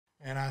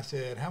And I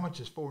said, how much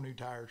is 4 new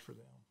tires for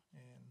them?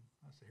 And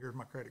I said, here's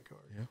my credit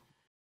card. Yeah.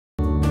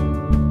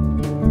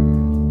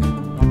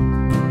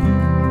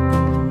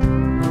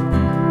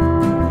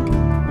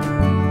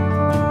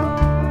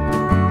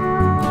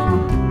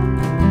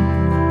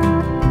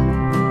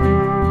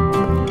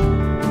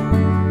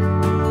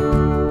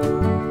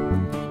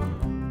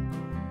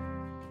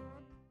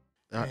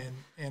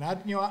 And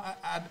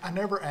I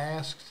never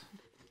asked.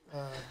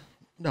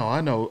 No,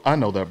 I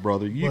know that,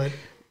 brother.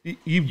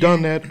 You've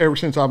done that ever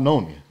since I've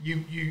known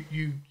you.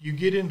 You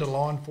get into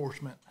law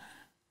enforcement.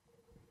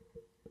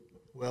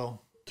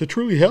 Well, to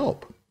truly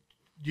help.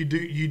 You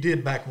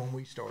did back when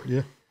we started.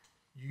 Yeah.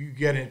 You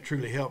get in to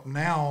truly help.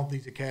 Now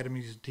these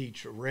academies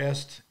teach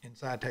arrests and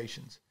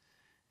citations,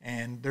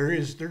 and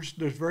there's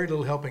very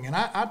little helping. And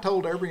I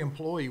told every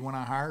employee when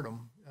I hired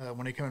them,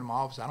 when they come into my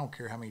office, I don't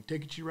care how many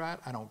tickets you write,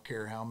 I don't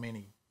care how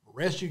many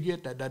arrests you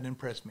get, that doesn't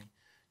impress me.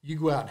 You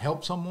go out and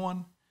help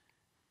someone,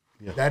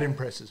 that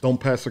impresses me.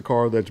 Don't pass a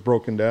car that's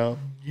broken down.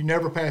 You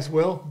never pass.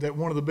 Well, that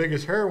one of the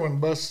biggest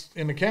heroin busts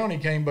in the county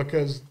came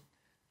because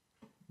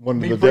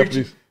one of the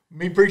deputies.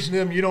 Me preaching to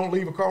them, you don't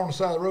leave a car on the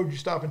side of the road, you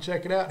stop and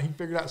check it out. And he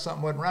figured out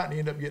something wasn't right, and he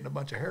ended up getting a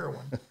bunch of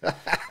heroin.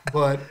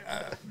 But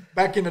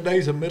back in the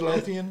days of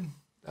Midlothian,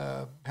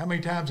 how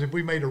many times have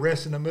we made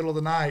arrests in the middle of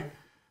the night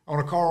on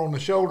a car on the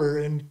shoulder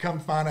and come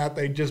find out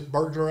they just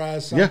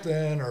burglarized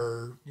something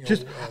or,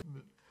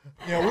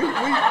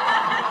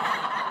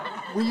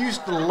 we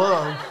used to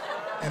love,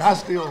 and I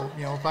still,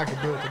 if I could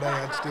do it today,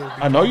 I'd still be.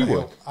 I know you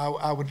would.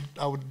 I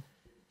would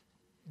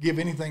give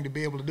anything to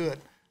be able to do it.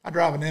 I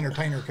drive an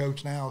entertainer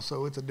coach now,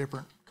 so it's a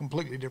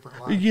completely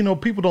different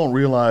life. People don't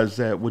realize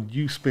that when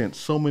you spent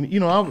so many,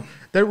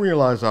 they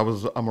realize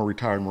I'm a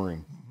retired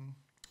Marine,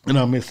 and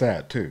I miss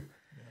that too.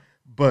 Yeah.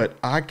 But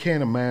I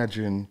can't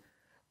imagine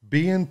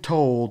being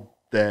told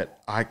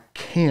that I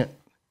can't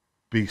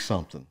be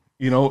something.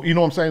 You know what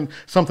I'm saying?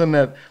 Something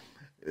that,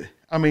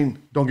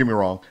 don't get me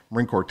wrong.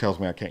 Marine Corps tells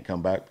me I can't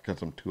come back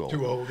because I'm too old.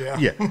 Too old, yeah.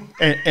 Yeah,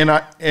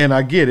 and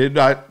I get it.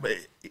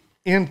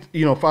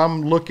 If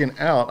I'm looking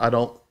out, I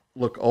don't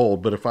look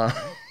old, but if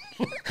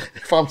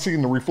I'm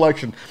seeing the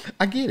reflection,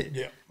 I get it.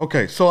 Yeah.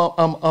 Okay, so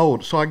I'm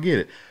old, so I get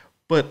it.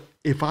 But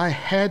if I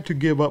had to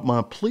give up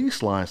my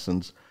police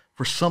license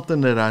for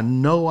something that I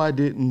know I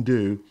didn't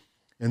do,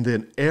 and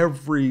then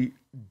every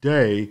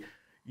day,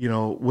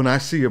 when I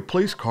see a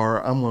police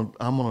car, I'm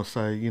gonna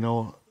say,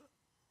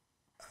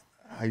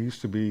 I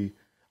used to be,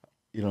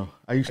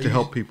 I used to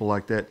help people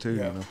like that too.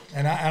 Yeah.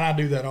 And I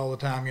do that all the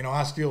time.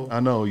 I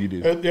know you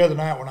do. The other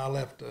night when I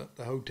left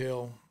the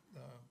hotel,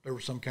 there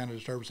was some kind of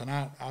disturbance, and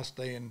I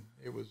stay in.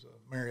 It was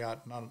a Marriott,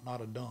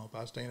 not a dump.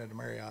 I stay in at a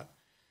Marriott,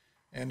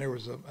 and there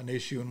was an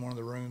issue in one of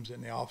the rooms,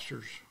 and the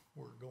officers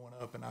were going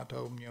up, and I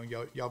told them,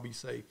 y'all be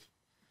safe,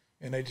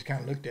 and they just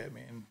kind of looked at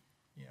me, and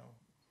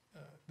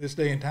this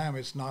day and time,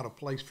 it's not a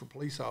place for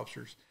police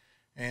officers,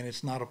 and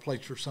it's not a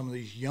place for some of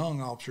these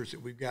young officers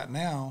that we've got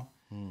now.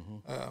 Mm-hmm.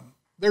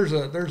 There's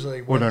a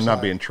well, they're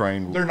not being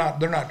trained. They're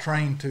not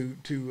trained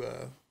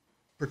to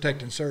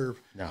protect and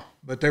serve. No,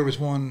 but there was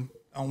one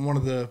on one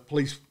of the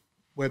police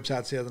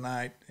websites the other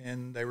night,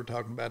 and they were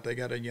talking about they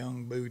got a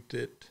young boot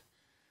that,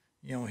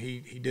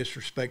 he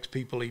disrespects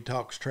people, he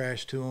talks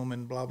trash to them,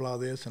 and blah blah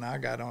this. And I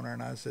got on there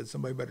and I said,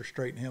 somebody better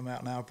straighten him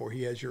out now before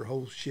he has your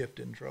whole shift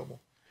in trouble.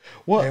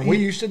 Well, and we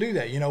used to do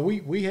that.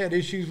 We had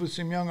issues with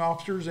some young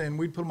officers, and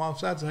we'd put them off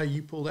side and say, hey,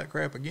 you pull that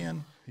crap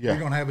again, you're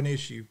going to have an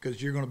issue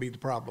because you're going to be the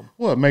problem.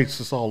 Well, it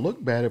makes us all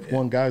look bad if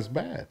one guy's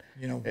bad.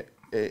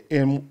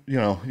 And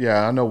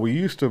I know we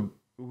used to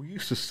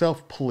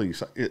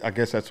self-police. I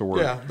guess that's a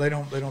word. Yeah, they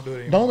don't do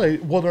it anymore.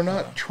 No, they're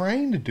not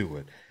trained to do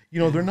it.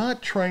 They're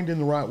not trained in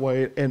the right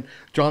way. And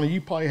Johnny,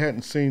 you probably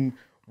hadn't seen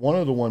one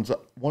of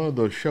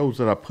the shows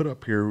that I put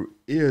up here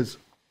is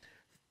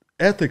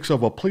ethics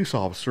of a police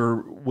officer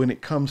when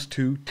it comes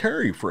to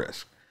Terry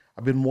frisk.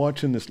 I've been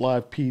watching this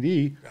live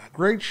PD.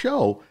 Great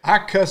show. I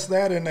cuss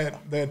that in that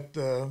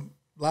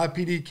live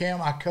PD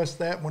cam. I cuss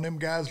that when them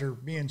guys are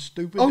being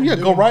stupid. Oh yeah,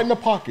 go right in the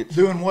pockets,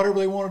 doing whatever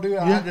they want to do.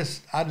 Yeah.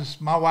 I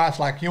just, my wife's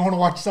like, you want to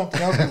watch something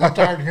else? Because I'm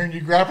tired of hearing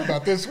you gripe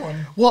about this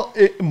one. Well,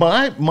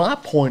 my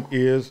point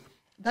is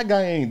that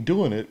guy ain't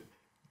doing it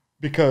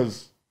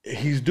because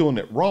he's doing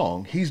it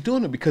wrong. He's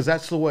doing it because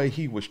that's the way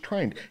he was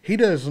trained. He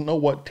doesn't know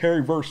what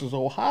Terry versus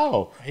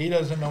Ohio. He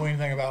doesn't know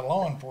anything about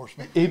law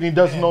enforcement. He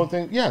doesn't know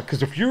anything. Yeah,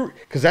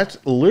 because that's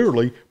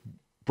literally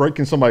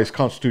breaking somebody's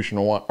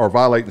constitutional or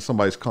violating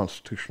somebody's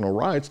constitutional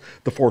rights,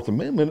 the Fourth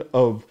Amendment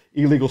of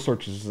illegal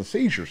searches and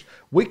seizures.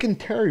 We can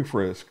Terry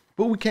frisk,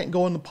 but we can't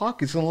go in the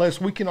pockets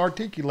unless we can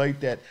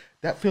articulate that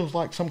feels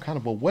like some kind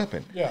of a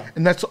weapon. Yeah.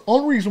 And that's the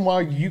only reson why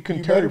you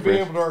can Terry frisk. You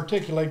better be able to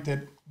articulate that.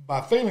 By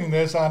feeling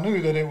this, I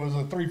knew that it was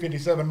a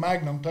 .357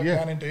 Magnum tucked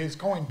down into his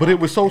coin pocket. But it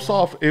was so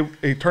soft,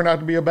 it turned out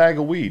to be a bag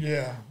of weed.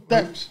 Yeah.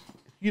 That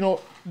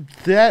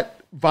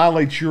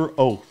violates your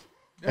oath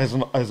as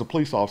a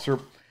police officer.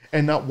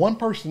 And not one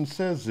person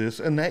says this,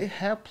 and they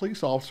have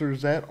police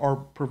officers that are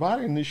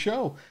providing this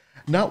show.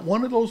 Not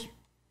one of those.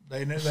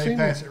 They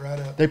pass it right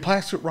up. They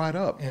pass it right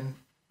up. And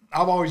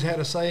I've always had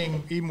a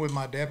saying, even with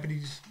my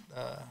deputies,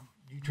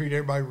 you treat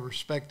everybody with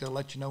respect, they'll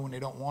let you know when they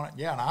don't want it.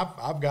 Yeah, and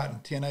I've gotten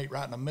 10-8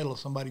 right in the middle of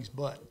somebody's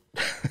butt.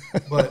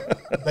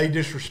 But they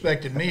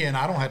disrespected me, and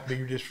I don't have to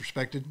be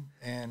disrespected.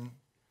 And,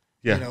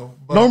 Yeah. you know.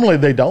 But normally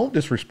they don't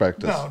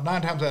disrespect us. No,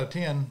 9 times out of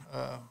 10,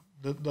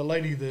 the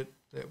lady that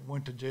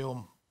went to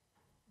jail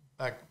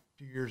back a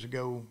few years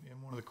ago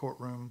in one of the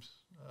courtrooms,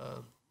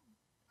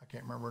 I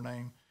can't remember her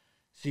name.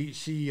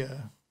 She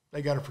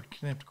they got her for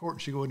contempt of court,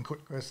 and she wouldn't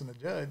quit cussing the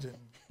judge, and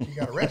she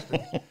got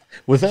arrested.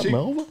 Was that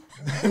Melva?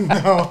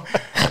 No,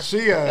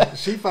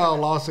 she filed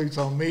lawsuits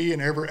on me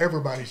and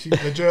everybody.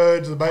 The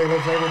judge, the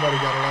bailiffs, everybody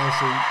got a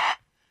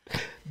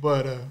lawsuit.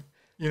 But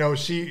you know,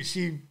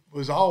 she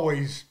was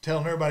always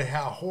telling everybody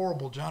how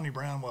horrible Johnny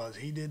Brown was.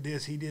 He did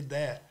this, he did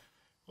that.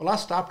 Well, I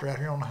stopped her out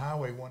here on the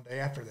highway one day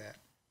after that.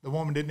 The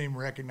woman didn't even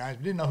recognize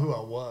me, didn't know who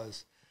I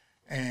was,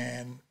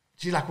 and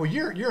she's like, "Well,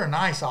 you're a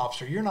nice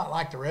officer. You're not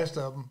like the rest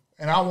of them."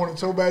 And I wanted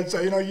so bad to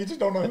say, you know, you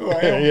just don't know who I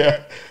am.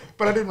 Yeah.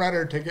 But I didn't write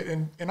her a ticket.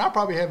 And I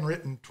probably haven't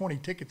written 20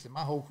 tickets in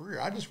my whole career.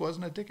 I just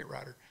wasn't a ticket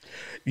writer.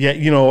 Yeah,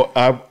 you know,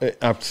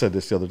 I've said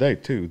this the other day,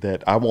 too,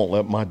 that I won't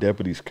let my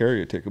deputies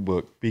carry a ticket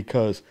book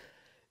because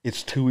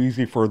it's too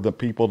easy for the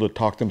people to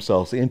talk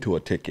themselves into a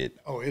ticket.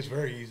 Oh, it's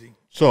very easy.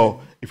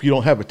 So if you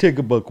don't have a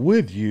ticket book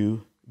with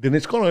you, then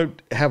it's going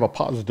to have a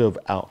positive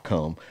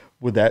outcome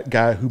with that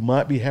guy who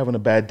might be having a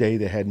bad day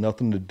that had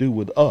nothing to do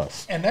with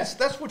us. And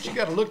that's what you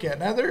got to look at.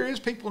 Now, there is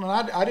people,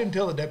 and I didn't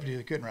tell the deputy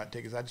they couldn't write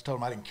tickets. I just told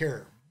them I didn't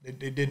care. It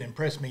didn't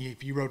impress me.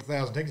 If you wrote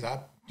 1,000 tickets,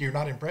 you're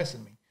not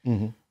impressing me.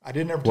 Mm-hmm. I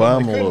didn't ever tell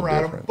them they couldn't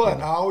write them, but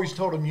I always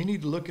told them you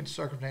need to look at the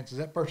circumstances.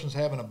 That person's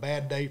having a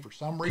bad day for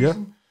some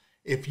reason.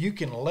 Yeah. If you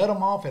can let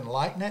them off and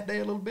lighten that day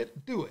a little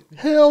bit, do it.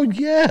 Hell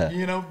yeah.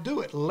 You know,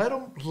 do it. Let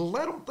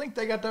them think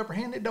they got the upper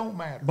hand. It don't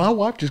matter. My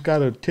wife just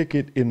got a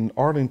ticket in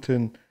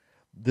Arlington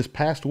this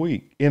past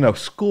week in a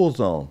school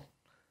zone.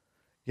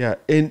 Yeah,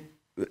 and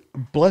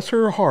bless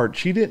her heart,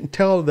 she didn't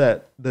tell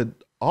that the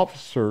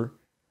officer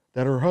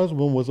that her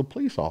husband was a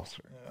police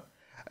officer.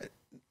 Yeah.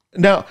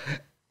 Now,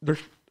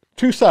 there's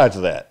two sides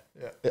of that.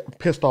 Yeah.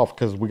 Pissed off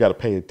because we got to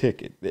pay a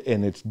ticket,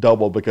 and it's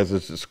double because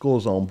it's a school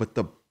zone. But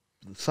the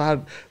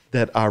side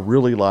that I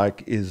really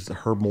like is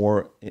her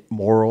more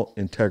moral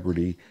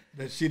integrity.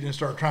 That she didn't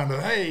start trying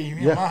to, hey, you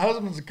know, my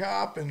husband's a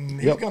cop,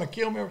 and he's going to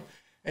kill me.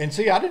 And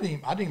see, I didn't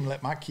even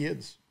let my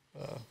kids.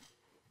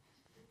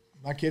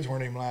 My kids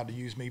weren't even allowed to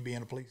use me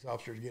being a police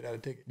officer to get out a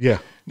ticket. Yeah.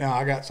 Now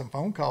I got some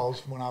phone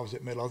calls when I was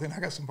at Midlothian. I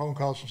got some phone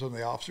calls from some of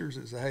the officers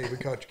that said, "Hey, we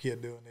caught your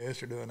kid doing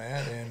this or doing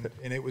that,"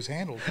 and it was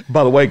handled.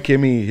 By the way,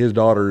 Kimmy, his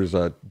daughter is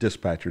a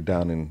dispatcher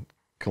down in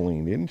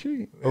Killeen, isn't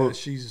she?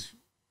 She's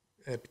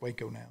at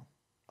Waco now.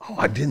 Oh,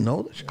 I didn't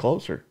know that. She's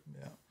closer.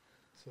 Yeah.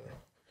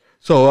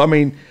 So I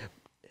mean,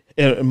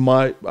 and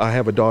I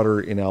have a daughter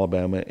in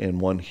Alabama and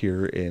one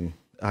here, and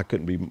I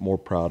couldn't be more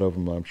proud of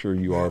them. I'm sure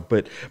you are.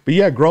 But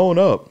yeah, growing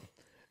up,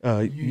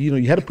 you know,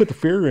 you had to put the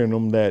fear in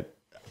them that,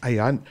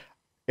 hey,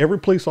 every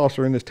police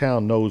officer in this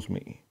town knows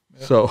me.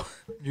 Yep. So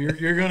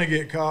you're going to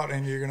get caught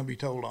and you're going to be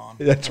told on.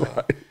 That's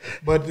right.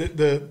 But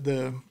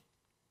the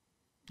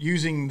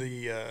using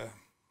the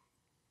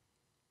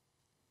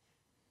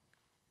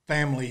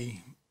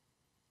family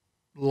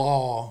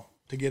law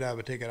to get out of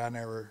a ticket, I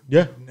never.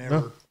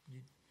 No.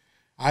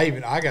 I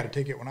got a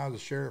ticket when I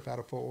was a sheriff out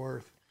of Fort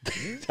Worth.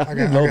 I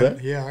didn't know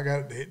that. Yeah, I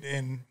got it.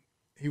 And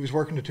he was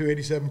working the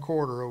 287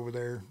 corridor over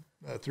there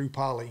through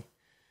Poly.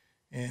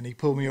 And he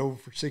pulled me over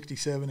for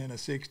 67 and a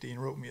 60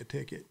 and wrote me a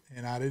ticket.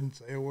 And I didn't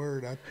say a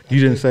word. You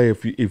didn't say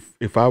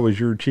if I was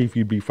your chief,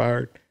 you'd be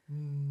fired?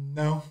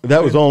 No.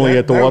 That was only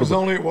at the Whataburger. That was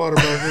only at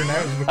Whataburger, and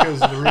that was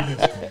because of the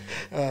reasons.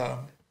 A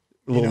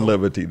little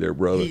levity there,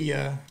 brother.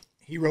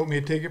 He wrote me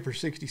a ticket for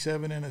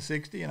 67 and a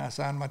 60, and I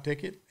signed my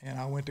ticket, and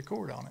I went to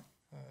court on it.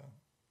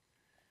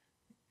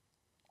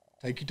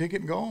 Take your ticket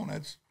and go on.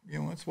 That's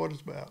what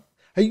it's about.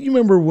 Hey, you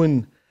remember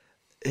when?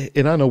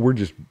 And I know we're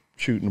just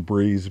shooting a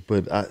breeze,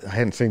 but I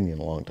hadn't seen you in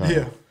a long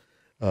time.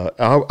 Yeah.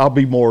 I'll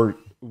be more.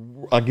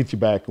 I'll get you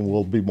back, and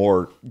we'll be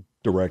more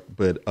direct.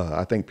 But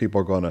I think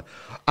people are going to.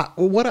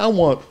 What I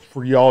want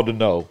for y'all to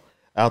know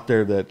out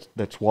there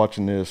that's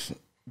watching this,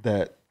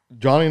 that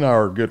Johnny and I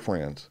are good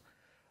friends.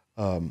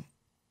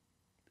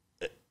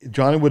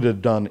 Johnny would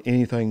have done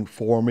anything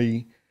for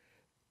me.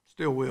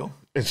 Still will.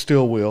 And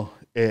still will.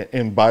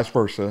 And vice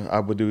versa. I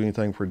would do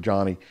anything for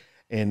Johnny.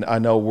 And I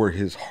know where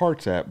his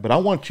heart's at. But I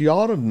want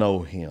y'all to know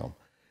him.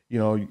 You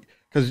know,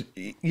 because,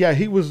 yeah,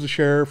 he was the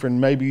sheriff, and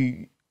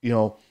maybe, you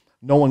know,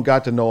 no one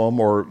got to know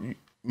him, or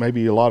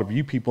maybe a lot of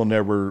you people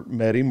never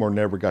met him or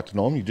never got to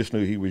know him. You just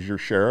knew he was your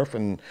sheriff,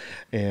 and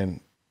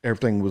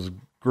everything was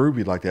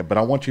groovy like that. But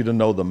I want you to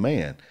know the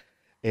man.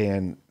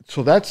 And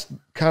so that's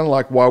kind of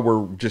like why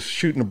we're just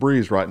shooting a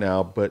breeze right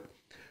now. But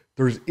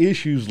there's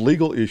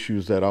legal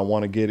issues that I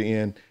want to get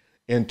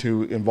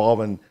into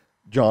involving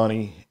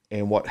Johnny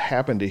and what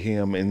happened to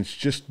him. And it's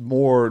just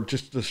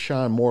to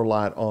shine more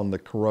light on the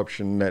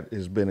corruption that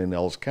has been in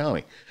Ellis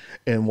County,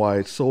 and why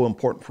it's so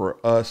important for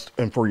us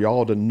and for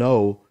y'all to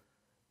know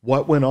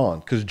what went on.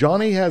 Because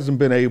Johnny hasn't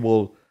been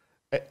able,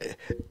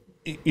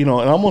 you know,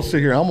 and I'm going to sit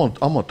here, I'm going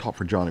to talk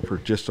for Johnny for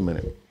just a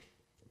minute.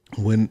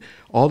 when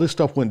all this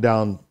stuff went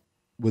down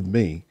with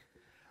me,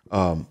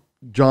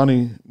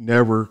 Johnny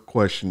never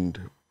questioned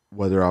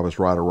whether I was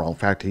right or wrong. In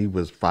fact, he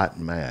was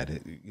fighting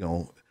mad, you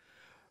know.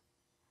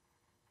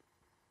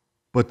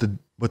 But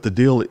the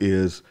deal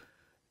is,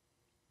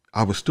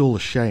 I was still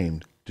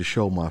ashamed to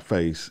show my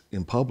face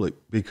in public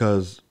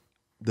because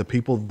the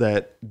people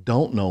that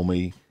don't know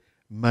me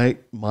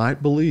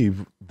might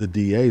believe the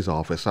DA's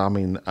office. I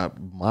mean,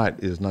 might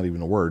is not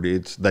even a word.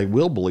 They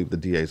will believe the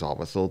DA's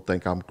office. They'll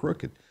think I'm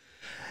crooked.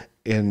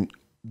 And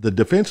the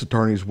defense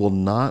attorneys will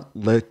not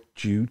let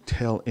you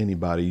tell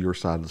anybody your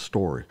side of the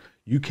story.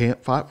 You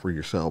can't fight for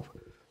yourself.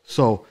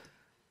 So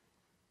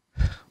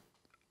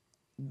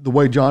the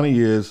way Johnny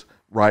is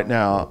right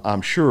now,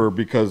 I'm sure,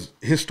 because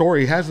his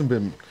story hasn't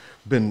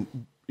been,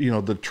 you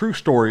know, the true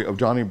story of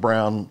Johnny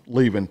Brown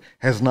leaving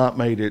has not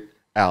made it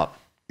out.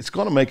 It's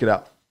going to make it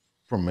out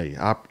from me.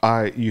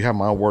 You have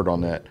my word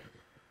on that.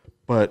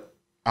 But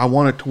I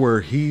want it to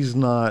where he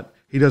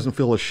doesn't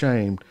feel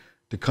ashamed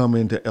to come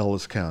into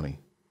Ellis County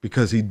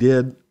because he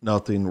did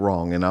nothing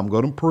wrong. And I'm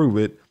going to prove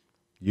it.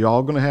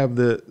 Y'all going to have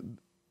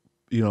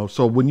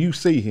so when you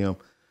see him,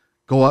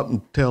 go up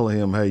and tell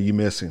him, hey, you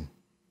miss him,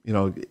 you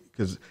know,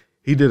 because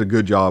he did a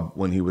good job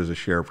when he was a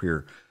sheriff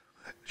here.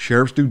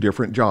 Sheriffs do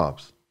different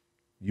jobs.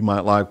 You might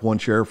like one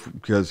sheriff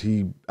because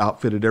he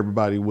outfitted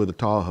everybody with a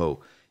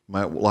Tahoe. You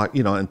might like,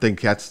 you know, and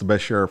think that's the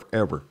best sheriff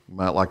ever. You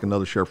might like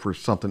another sheriff for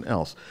something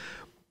else.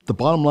 The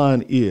bottom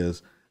line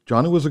is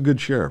Johnny was a good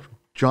sheriff.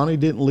 Johnny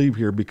didn't leave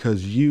here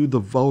because you, the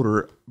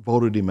voter,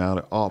 voted him out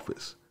of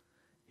office.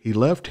 He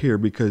left here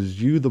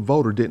because you, the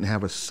voter, didn't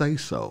have a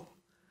say-so.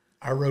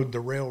 I rode the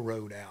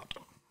railroad out.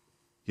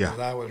 Yeah. Because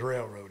I was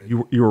railroaded.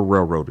 You were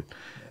railroaded.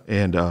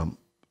 Yeah.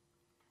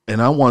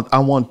 And I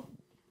want,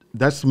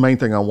 that's the main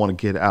thing I want to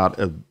get out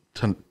of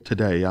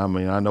today. I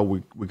mean, I know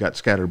we got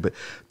scattered, but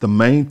the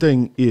main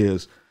thing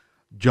is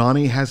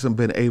Johnny hasn't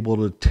been able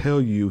to tell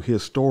you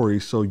his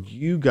story, so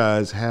you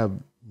guys have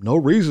no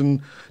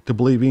reason to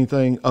believe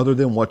anything other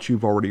than what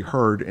you've already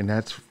heard, and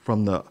that's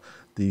from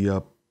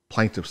the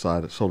plaintiff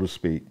side, so to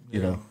speak.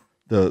 You know,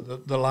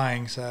 the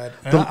lying side.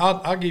 And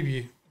I'll give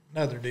you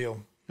another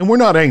deal. And we're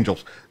not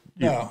angels.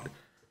 No,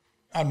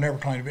 I've never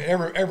claimed to be.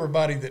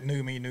 Everybody that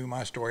knew me knew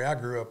my story. I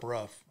grew up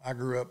rough. I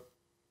grew up,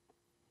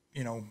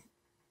 you know,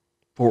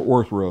 Fort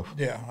Worth rough.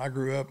 Yeah, I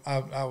grew up.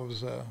 I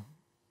was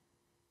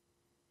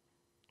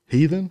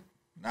heathen.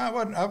 No, I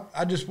wasn't.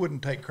 I just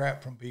wouldn't take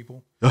crap from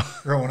people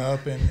growing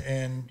up,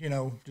 and you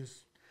know,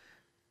 just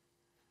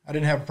I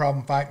didn't have a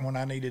problem fighting when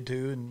I needed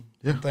to,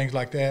 and things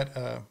like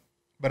that.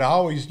 But I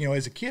always, you know,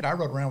 as a kid, I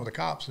rode around with the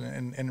cops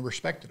and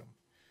respected them.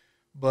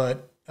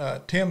 But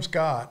Tim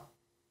Scott,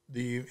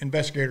 the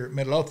investigator at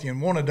Midlothian,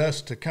 wanted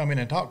us to come in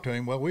and talk to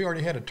him. Well, we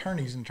already had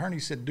attorneys, and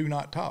attorneys said, do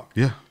not talk.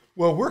 Yeah.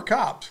 Well, we're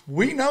cops.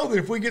 We know that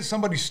if we get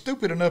somebody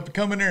stupid enough to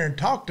come in there and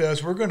talk to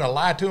us, we're going to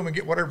lie to them and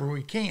get whatever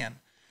we can.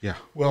 Yeah.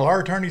 Well,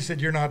 our attorney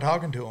said, you're not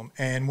talking to them.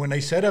 And when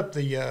they set up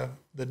the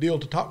deal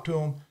to talk to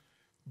them,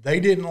 they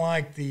didn't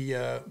like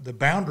the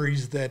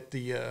boundaries that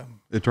the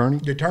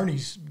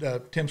attorneys,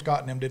 Tim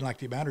Scott and them, didn't like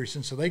the boundaries.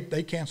 And so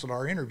they canceled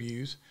our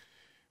interviews.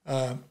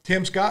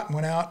 Tim Scott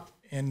went out,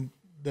 and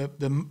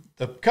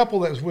the couple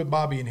that was with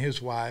Bobby and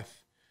his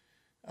wife,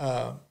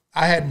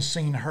 I hadn't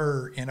seen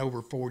her in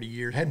over 40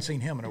 years, hadn't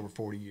seen him in over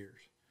 40 years.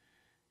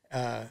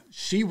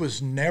 She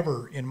was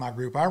never in my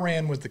group. I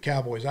ran with the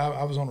Cowboys.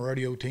 I was on a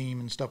rodeo team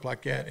and stuff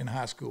like that in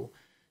high school.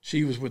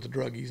 She was with the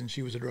druggies, and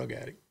she was a drug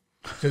addict.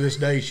 To this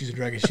day, she's a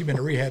drug addict. She's been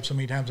to rehab so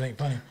many times, it ain't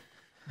funny.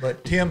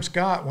 But Tim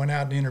Scott went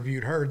out and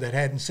interviewed her that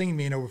hadn't seen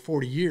me in over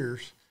 40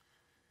 years.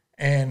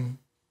 And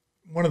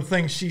one of the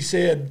things she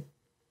said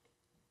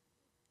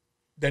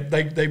that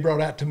they brought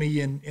out to me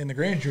in the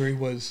grand jury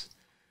was,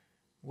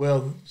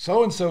 well,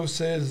 so-and-so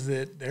says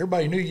that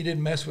everybody knew you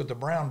didn't mess with the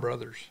Brown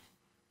brothers.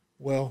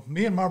 Well,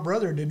 me and my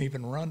brother didn't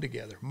even run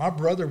together. My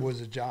brother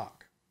was a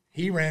jock.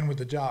 He ran with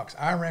the jocks.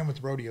 I ran with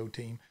the rodeo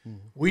team. Mm-hmm.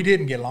 We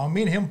didn't get along.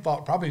 Me and him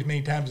fought probably as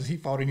many times as he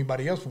fought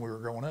anybody else when we were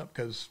growing up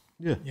because,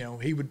 you know,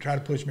 he would try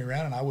to push me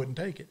around and I wouldn't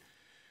take it.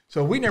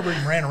 So we never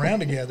even ran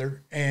around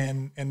together.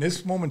 And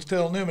this woman's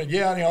telling them,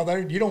 yeah, you know,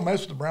 you don't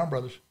mess with the Brown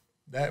brothers.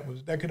 That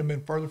could have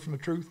been further from the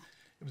truth.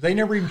 They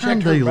never even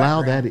checked her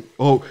background.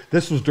 Oh,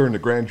 this was during the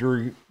grand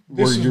jury.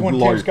 This is when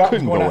Tim Scott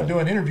was going out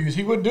doing interviews.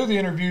 He wouldn't do the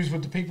interviews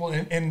with the people.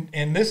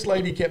 And this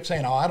lady kept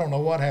saying, oh, I don't know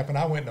what happened.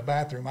 I went in the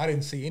bathroom. I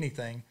didn't see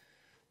anything.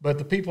 But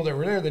the people that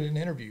were there, they didn't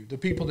interview. The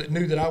people that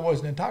knew that I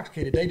wasn't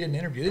intoxicated, they didn't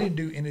interview. They didn't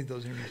do any of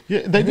those interviews.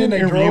 Yeah, they didn't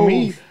interview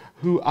me,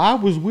 who I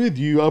was with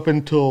you up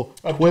until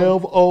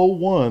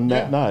 12:01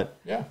 that night.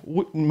 Yeah.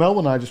 Mel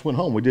and I just went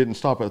home. We didn't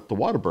stop at the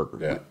Whataburger.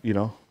 Yeah. You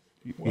know.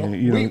 Well,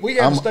 we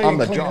had to stay and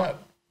clean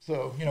up.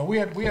 So, you know, we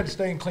had to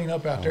stay and clean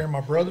up out there.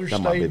 My brother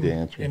stayed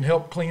and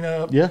helped clean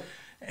up. Yeah.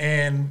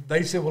 And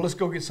they said, well, let's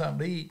go get something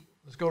to eat.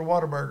 Let's go to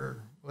Whataburger.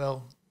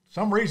 Well,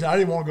 some reason I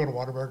didn't want to go to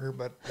Whataburger,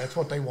 but that's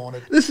what they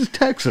wanted. This is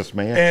Texas,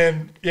 man.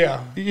 And,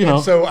 yeah. You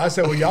know. So I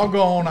said, well, y'all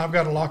go on. I've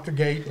got to lock the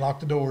gate, lock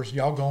the doors.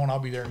 Y'all go on. I'll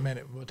be there in a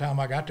minute. By the time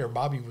I got there,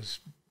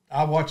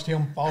 I watched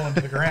him fall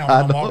into the ground.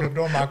 I'm walking up the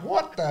door. I'm like,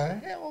 what the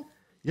hell?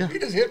 Yeah. He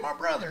just hit my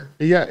brother.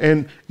 Yeah,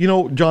 and you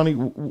know, Johnny,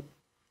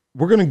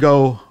 we're going to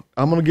go.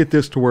 I'm going to get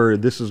this to where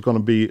this is going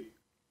to be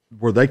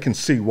where they can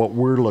see what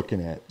we're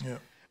looking at. Yeah.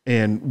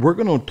 And we're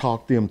going to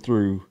talk them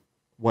through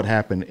what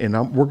happened, and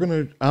I'm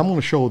going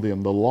to show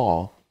them the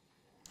law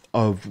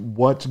of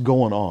what's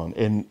going on,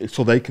 and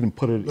so they can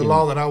put it The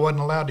law that I wasn't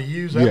allowed to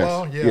use, that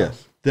law? Yeah.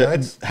 Yes.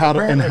 That's how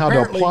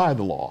to apply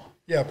the law.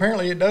 Yeah,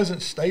 apparently it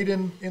doesn't state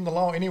in the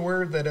law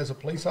anywhere that as a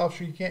police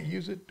officer you can't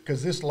use it,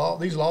 because these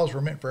laws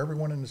were meant for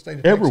everyone in the state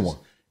of Texas.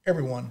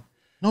 Everyone.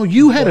 No,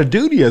 you had a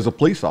duty as a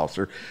police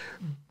officer.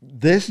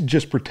 This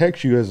just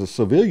protects you as a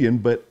civilian,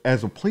 but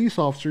as a police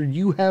officer,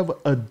 you have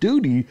a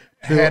duty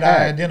to Had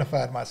act. I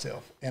identified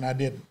myself, and I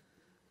didn't.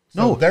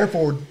 So No.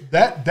 therefore,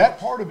 that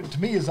part of it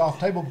to me is off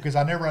table because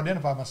I never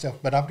identified myself.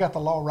 But I've got the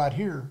law right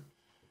here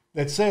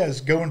that says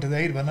going to the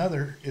aid of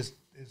another is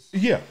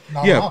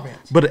not an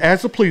offense. But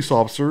as a police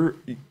officer,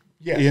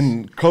 Yes.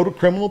 in Code of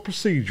Criminal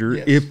Procedure,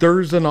 Yes. if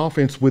there's an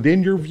offense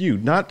within your view,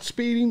 not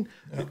speeding,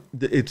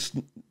 it's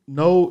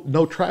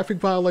no traffic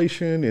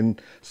violation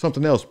and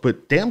something else,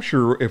 but damn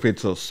sure if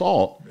it's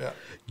assault,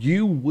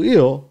 you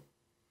will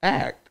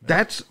act.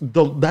 That's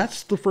the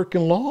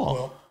freaking law.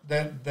 Well,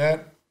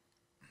 that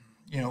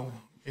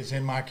is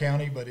in my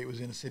county, but it was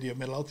in the city of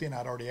Midlothian.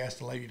 I'd already asked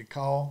the lady to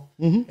call.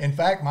 Mm-hmm. In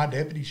fact, my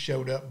deputies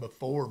showed up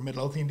before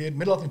Midlothian did.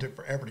 Midlothian took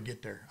forever to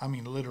get there. I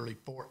mean, literally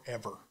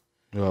forever.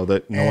 Well,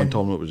 no one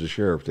told them it was a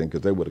sheriff thing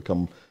because they would have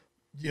come.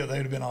 Yeah, they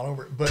would have been all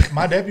over it. But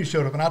my deputy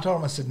showed up, and I told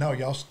him, I said, no,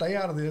 y'all stay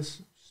out of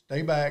this.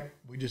 Stay back.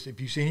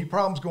 If you see any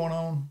problems going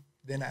on,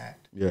 then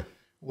act. Yeah.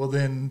 Well,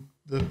 then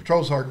the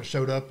patrol sergeant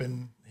showed up,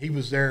 and he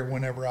was there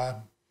whenever I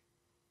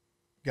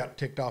got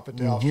ticked off at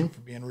the officer for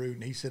being rude,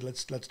 and he said,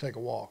 let's take a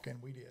walk,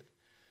 and we did.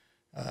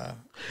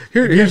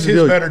 Here's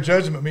his better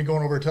judgment, me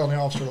going over and telling the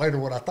officer later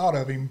what I thought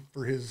of him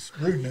for his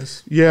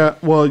rudeness. Yeah,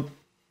 well,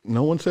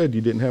 no one said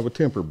you didn't have a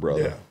temper,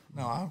 brother. Yeah,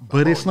 no,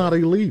 but it's not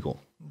illegal.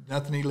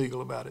 Nothing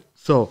illegal about it.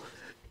 So,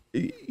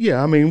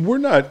 yeah, I mean, we're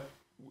not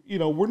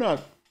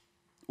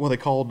what they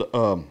called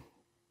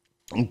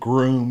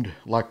groomed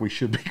like we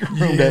should be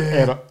groomed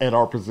at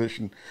our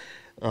position.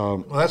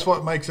 Well, that's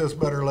what makes us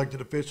better elected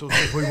officials,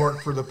 is we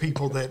work for the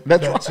people that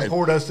right.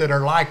 support us, that are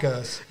like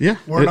us. Yeah.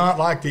 We're not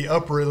like the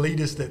upper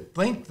elitists that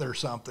think they're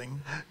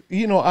something.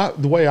 You know,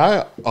 the way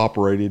I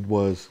operated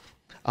was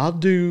I'll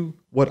do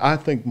what I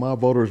think my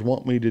voters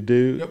want me to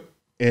do. Yep.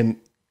 And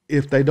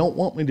if they don't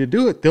want me to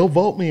do it, they'll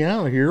vote me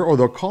out of here, or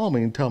they'll call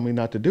me and tell me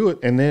not to do it.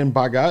 And then,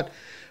 by God,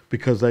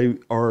 because they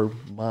are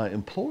my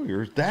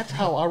employers, that's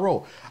how I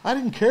roll. I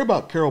didn't care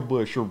about Carol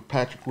Bush or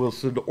Patrick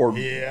Wilson or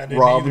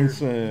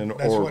Robinson.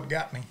 That's what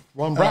got me.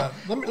 Ron Brown.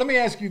 Let me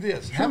ask you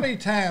this. Sure. How many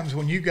times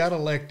when you got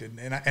elected,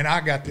 and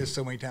I got this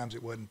so many times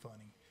it wasn't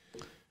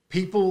funny,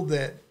 people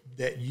that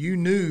you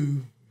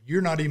knew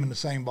you're not even the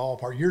same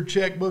ballpark. Your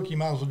checkbook, you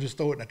might as well just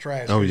throw it in the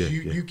trash. Oh, yeah,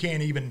 You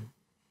can't even,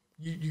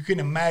 you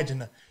can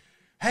imagine,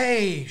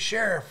 hey,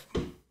 Sheriff,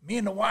 me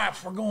and the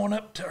wife, we're going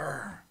up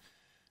to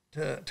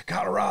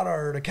Colorado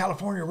or to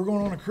California. We're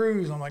going on a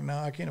cruise. I'm like, no,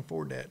 I can't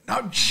afford that. No,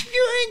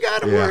 you ain't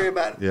got to worry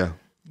about it. Yeah.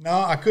 No,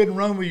 I couldn't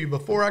run with you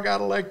before I got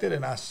elected,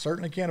 and I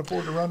certainly can't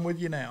afford to run with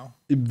you now.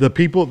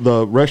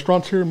 The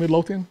restaurants here in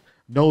Midlothian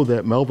know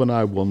that Melvin and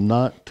I will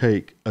not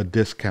take a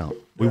discount.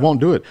 We won't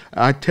do it.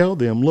 I tell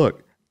them,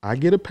 look, I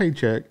get a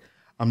paycheck.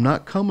 I'm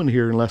not coming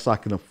here unless I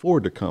can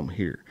afford to come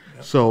here.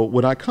 Yep. So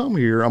when I come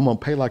here, I'm going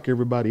to pay like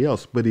everybody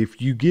else. But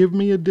if you give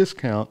me a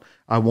discount,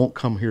 I won't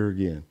come here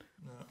again.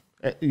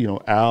 You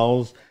know,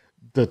 Al's,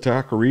 the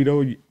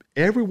Taquerito,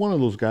 every one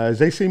of those guys,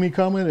 they see me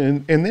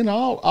coming, and then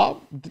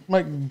I'll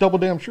make double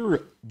damn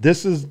sure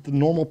this is the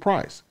normal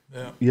price.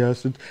 Yeah.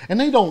 Yes, and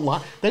they don't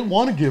lie. They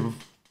want to give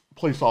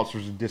police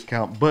officers a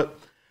discount, but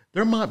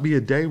there might be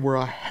a day where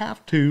I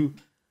have to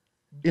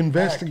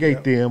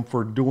investigate them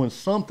for doing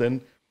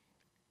something.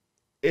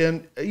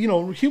 And you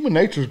know, human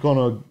nature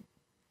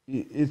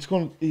is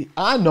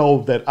I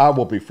know that I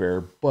will be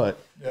fair, but.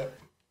 Yep.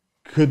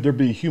 Could there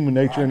be human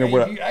nature in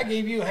there? I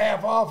gave you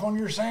half off on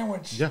your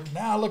sandwich. Yeah.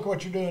 Now look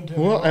what you're doing to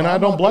me. Well, and I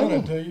don't blame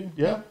him. To you.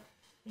 Yeah.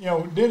 You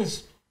know,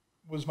 Dennis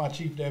was my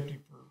chief deputy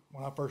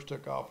when I first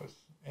took office,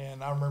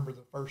 and I remember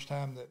the first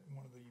time that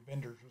one of the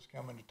vendors was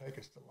coming to take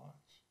us to lunch.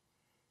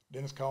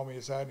 Dennis called me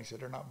aside and he said,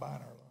 "They're not buying our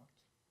lunch."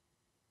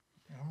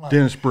 And I'm like,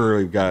 Dennis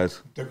Brewery,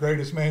 guys, the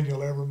greatest man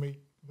you'll ever meet.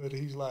 But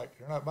he's like,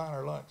 "They're not buying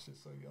our lunch."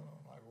 Just so you know,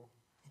 I'm like, "Well,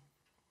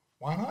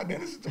 why not,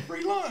 Dennis? It's a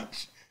free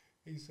lunch."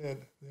 He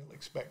said, "They'll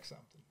expect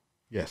something."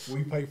 Yes.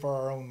 We pay for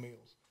our own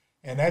meals.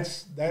 And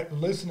that's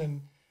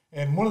listening.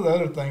 And one of the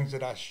other things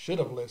that I should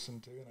have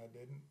listened to, and I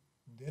didn't,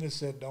 Dennis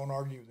said, don't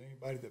argue with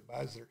anybody that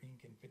buys their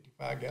ink in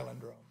 55-gallon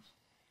drums.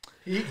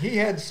 He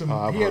had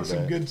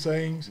some good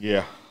sayings.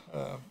 Yeah.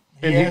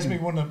 He asked me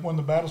when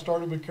the battle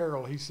started with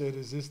Carroll, he said,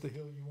 is this the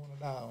hill you want to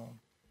die on?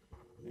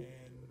 And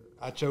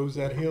I chose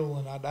that hill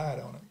and I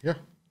died on it. Yeah.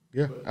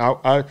 Yeah.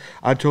 But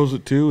I chose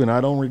it too, and I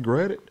don't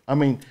regret it. I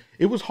mean,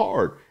 it was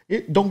hard.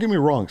 Don't get me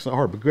wrong, it's not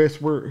hard, but guess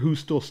who's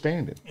still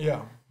standing?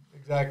 Yeah,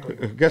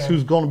 exactly. Guess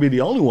who's going to be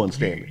the only one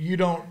standing? You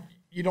don't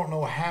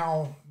know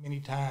how many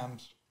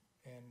times,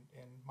 and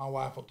my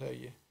wife will tell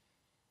you.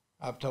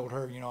 I've told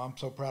her, I'm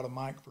so proud of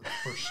Mike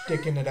for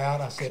sticking it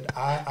out. I said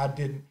I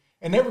didn't,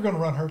 and they were going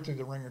to run her through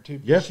the ringer too.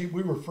 Yes,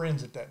 we were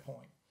friends at that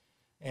point,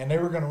 and they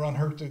were going to run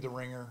her through the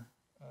ringer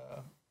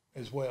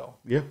as well.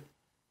 Yeah.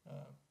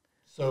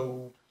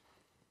 So.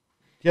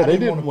 Yeah, they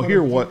didn't want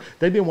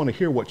to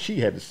hear what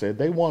she had to say.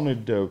 They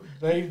wanted to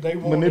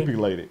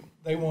manipulate it.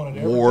 They wanted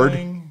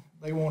everything.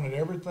 They wanted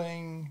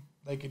everything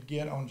they could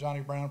get on Johnny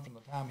Brown from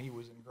the time he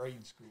was in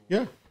grade school.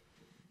 Yeah.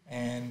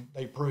 And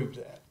they proved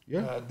that.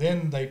 Yeah.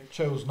 Then they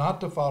chose not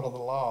to follow the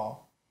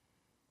law,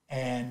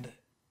 and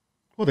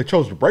they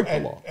chose to break the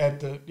law.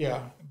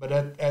 But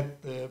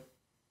at the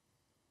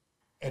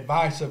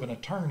advice of an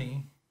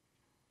attorney,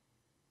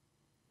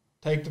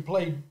 take the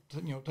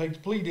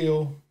plea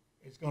deal.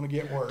 It's going to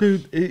get worse.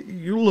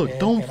 Dude,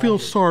 don't feel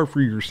sorry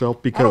for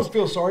yourself because... I don't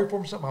feel sorry for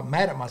myself. I'm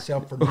mad at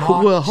myself for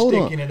not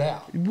sticking it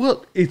out.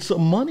 Well, it's a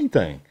money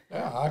thing.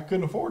 Yeah, I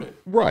couldn't afford it.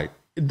 Right.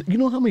 You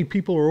know how many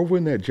people are over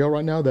in that jail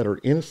right now that are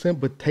innocent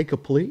but take a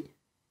plea?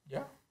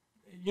 Yeah.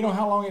 You know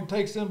how long it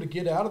takes them to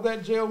get out of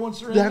that jail once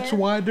they're in there? That's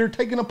why they're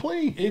taking a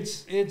plea.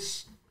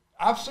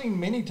 I've seen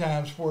many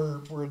times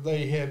where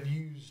they have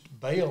used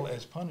bail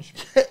as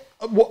punishment.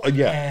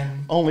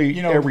 And only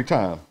every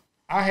time.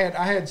 I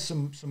had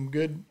some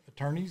good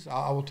attorneys.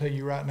 I will tell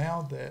you right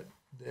now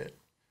that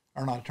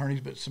are not attorneys,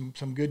 but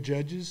some good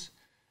judges.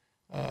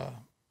 I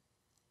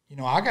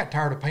got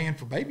tired of paying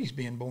for babies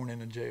being born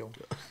in a jail.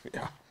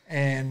 Yeah.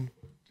 And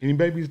any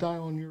babies die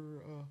on your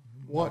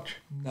watch?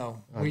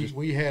 No.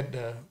 We had.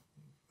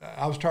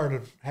 I was tired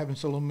of having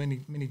so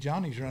many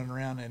Johnnies running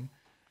around, and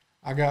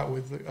I got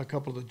with a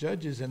couple of the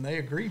judges, and they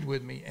agreed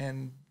with me,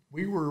 and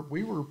we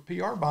were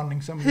PR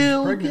bonding some of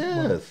these pregnant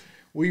women.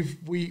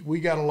 We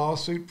got a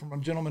lawsuit from a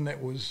gentleman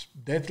that was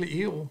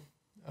deathly ill.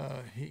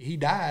 He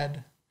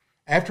died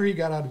after he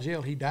got out of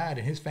jail. He died,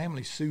 and his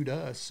family sued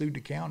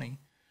the county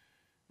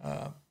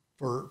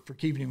for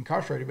keeping him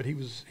incarcerated. But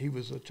he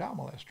was a child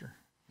molester.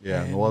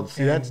 Yeah,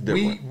 that's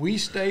different. We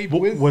stayed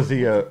with. Was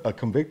he a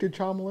convicted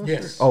child molester?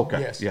 Yes.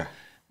 Okay. Yes. Yeah.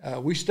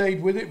 We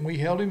stayed with it, and we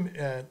held him.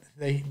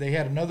 They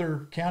had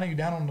another county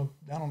down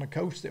on the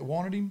coast that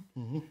wanted him,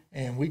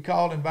 and we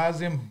called and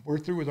advised them we're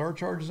through with our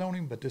charges on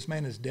him, but this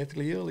man is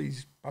deathly ill.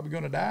 He's probably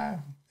going to die,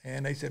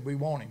 and they said we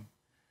want him.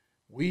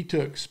 We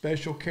took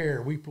special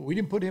care. We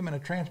didn't put him in a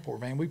transport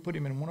van. We put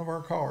him in one of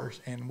our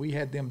cars, and we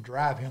had them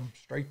drive him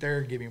straight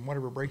there, give him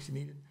whatever breaks he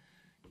needed.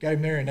 Got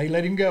him there, and they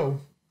let him go.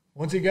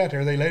 Once he got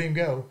there, they let him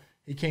go.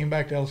 He came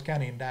back to Ellis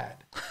County and died.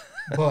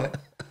 But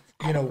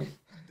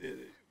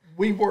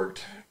we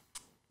worked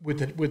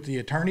with the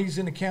attorneys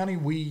in the county.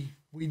 We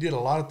did a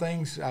lot of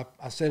things. I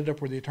set it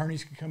up where the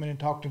attorneys could come in and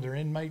talk to their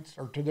inmates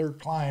or to their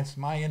clients,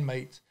 my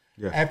inmates.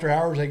 Yeah. After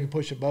hours, they could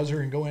push a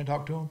buzzer and go in and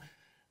talk to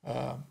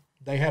them.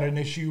 They had an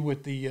issue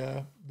with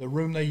the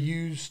room they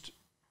used.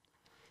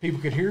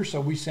 People could hear,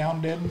 so we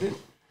sound deadened it.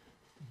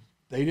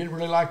 They didn't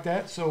really like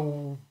that,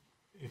 so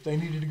if they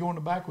needed to go in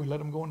the back, we let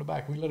them go in the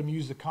back. We let them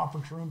use the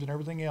conference rooms and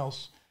everything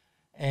else,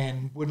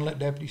 and wouldn't let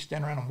deputies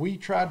stand around them. We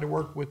tried to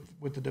work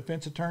with the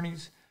defense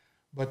attorneys,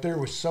 but there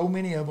was so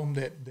many of them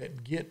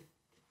that get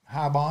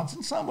high bonds,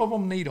 and some of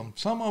them need them.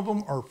 Some of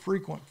them are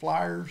frequent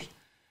flyers.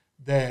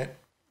 That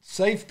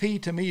Safe P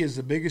to me is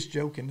the biggest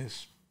joke in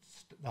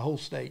the whole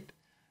state,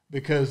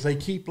 because they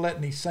keep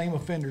letting these same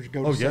offenders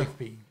go to Safe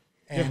P.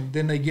 And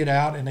then they get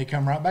out and they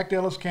come right back to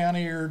Ellis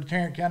County or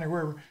Tarrant County,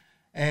 wherever,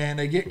 and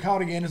they get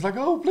caught again. It's like,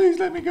 oh, please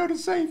let me go to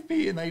Safe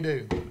P, and they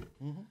do.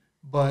 Mm-hmm.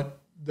 But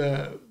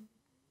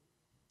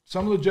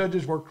some of the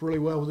judges worked really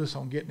well with us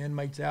on getting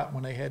inmates out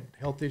when they had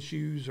health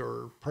issues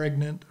or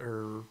pregnant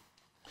or,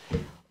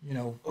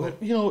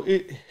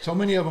 so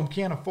many of them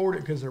can't afford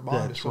it because their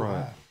bond is so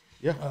high.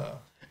 Yeah.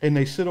 And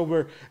they sit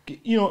over,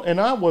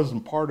 and I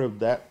wasn't part of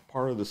that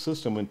part of the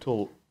system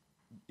until,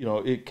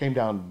 it came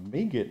down to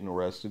me getting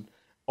arrested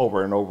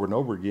over and over and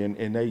over again.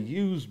 And they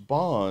used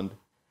bond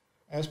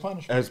as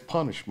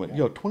punishment.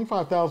 Yeah.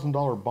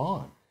 $25,000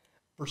 bond.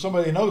 For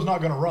somebody they know is not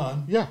going to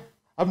run. Yeah.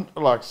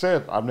 Like I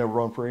said, I've never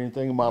run for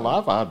anything in my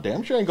life. I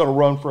damn sure ain't going to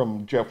run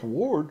from Jeff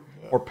Ward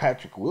or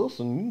Patrick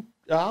Wilson.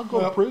 I'll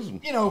go to prison.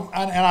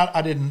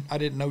 I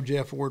didn't know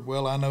Jeff Ward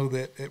well. I know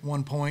that at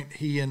one point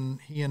he and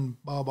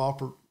Bob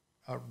Allward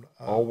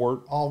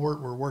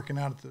were working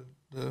out at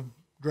the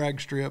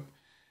drag strip,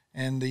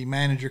 and the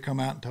manager come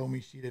out and told me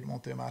she didn't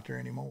want them out there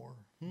anymore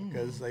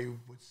because they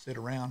would sit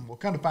around. Well,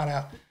 come to find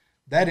out,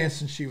 that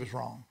instance she was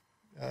wrong.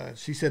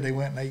 She said they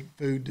went and ate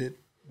food that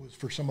was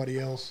for somebody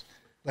else.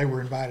 They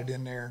were invited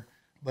in there,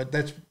 but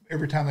that's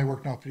every time they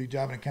worked an off-duty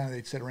job in the county,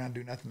 they'd sit around and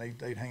do nothing.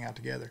 They'd hang out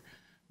together.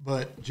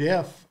 But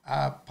Jeff,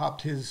 I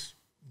popped his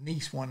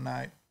niece one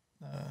night.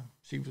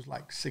 She was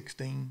like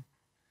 16.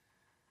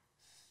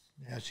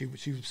 Yeah, she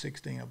was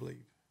 16, I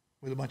believe,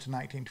 with a bunch of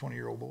 19,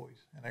 20-year-old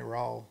boys, and they were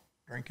all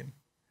drinking.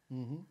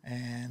 Mm-hmm.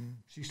 And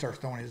she starts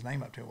throwing his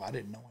name up to him. Well, I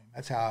didn't know him.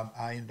 That's how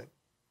I ended up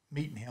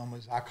meeting him.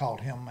 Was I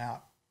called him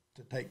out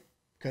to take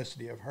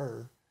custody of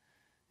her,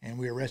 and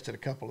we arrested a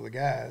couple of the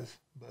guys.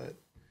 But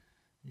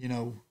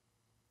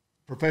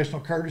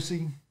professional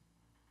courtesy,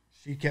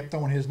 she kept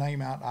throwing his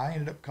name out. I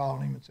ended up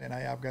calling him and saying,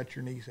 "Hey, I've got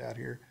your niece out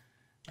here."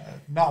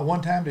 Not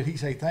one time did he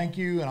say thank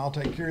you and I'll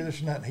take care of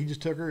this or nothing. He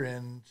just took her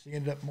and she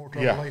ended up in more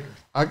trouble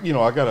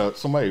later.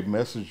 Somebody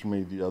messaged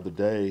me the other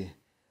day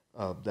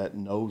that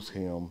knows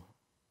him,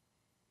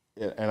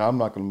 and I'm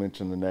not going to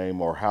mention the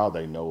name or how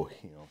they know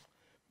him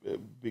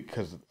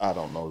because I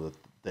don't know that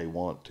they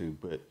want to,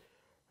 but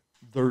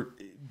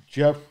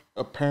Jeff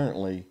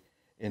apparently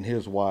and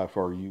his wife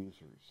are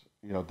users.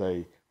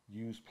 They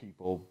use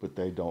people, but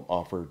they don't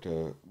offer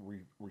to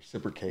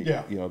reciprocate,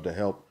 to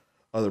help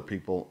other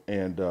people.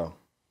 And,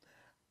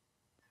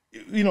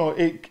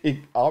 it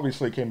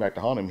obviously came back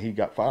to haunt him. He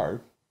got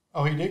fired.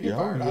 Oh, he did get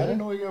fired? Yeah. I didn't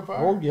know he got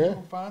fired. Oh, yeah.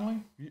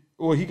 Finally?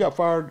 Well, he got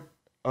fired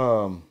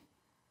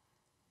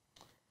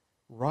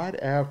right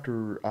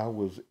after I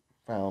was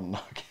found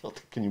not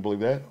guilty. Can you believe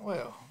that?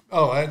 Well,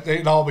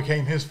 it all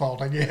became his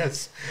fault, I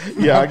guess.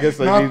 Yeah, I guess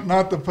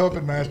not the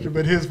puppet master,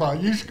 but his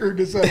fault. You screwed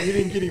this up. You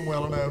didn't get him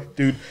well enough.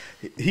 Dude,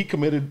 he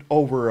committed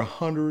over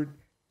 100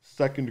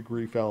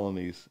 second-degree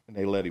felonies, and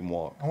they let him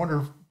walk. I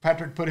wonder if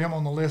Patrick put him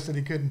on the list that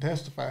he couldn't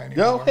testify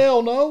anymore. No,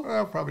 hell no.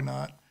 Well, probably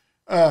not.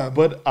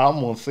 But I'm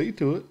going to see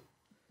to it.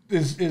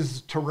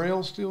 Is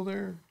Terrell still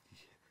there?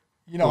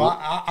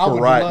 I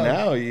would love,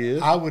 now he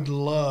is. I would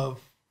love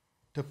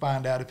to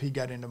find out if he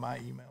got into my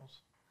emails.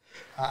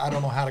 I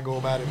don't know how to go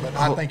about it, but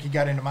I think he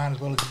got into mine as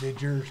well as he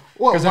did yours.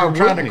 Because they were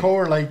trying to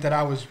correlate that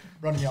I was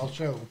running y'all's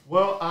show.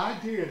 Well, I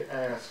did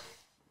ask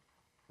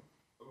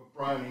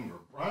Brian Ingram.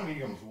 Brian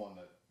Ingram's the one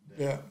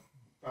that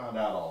found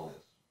out all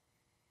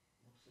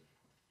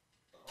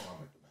this.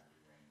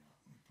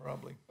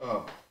 Probably.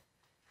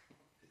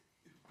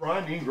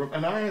 Brian Ingram,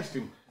 and I asked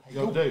him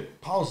the other day.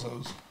 Pause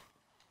those.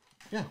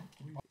 Yeah.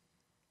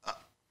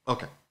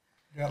 Okay.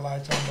 You got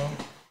lights on,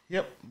 though?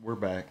 Yep, we're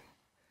back.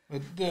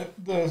 But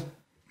the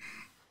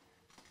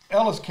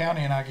Ellis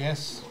County, and I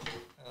guess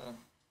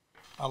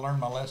I learned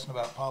my lesson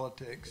about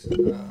politics.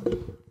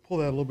 Pull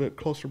that a little bit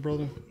closer,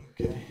 brother.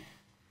 Okay.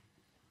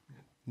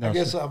 No, I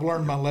guess I've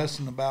learned my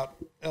lesson about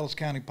Ellis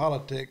County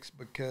politics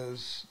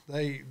because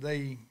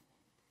the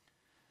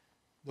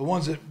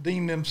ones that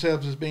deem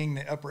themselves as being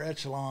the upper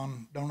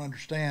echelon don't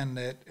understand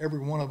that every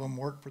one of them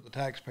work for the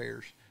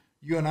taxpayers.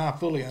 You and I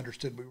fully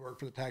understood we work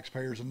for the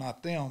taxpayers and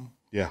not them.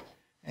 Yeah.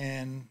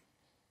 And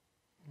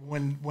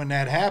when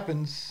that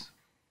happens,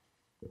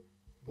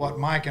 what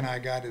Mike and I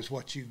got is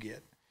what you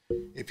get.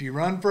 If you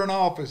run for an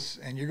office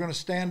and you're going to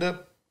stand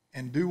up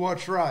and do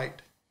what's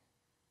right,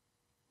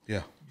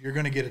 you're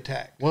going to get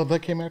attacked. Well, they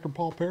came after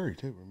Paul Perry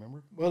too,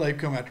 remember? Well, they've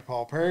come after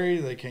Paul Perry.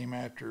 They came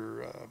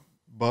after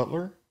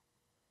Butler.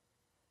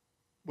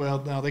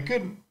 Well, no, they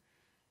couldn't.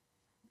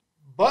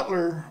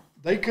 Butler,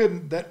 they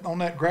couldn't. That on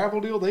that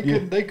gravel deal, they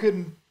couldn't. They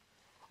couldn't.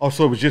 Oh,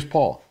 so it was just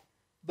Paul.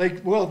 They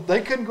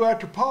couldn't go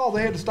after Paul.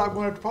 They had to stop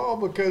going after Paul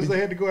because they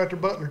had to go after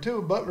Butler too.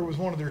 And Butler was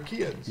one of their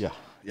kids. Yeah.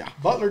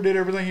 Butler did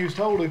everything he was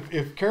told.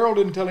 If Carroll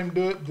didn't tell him to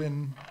do it,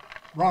 then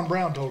Ron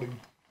Brown told him.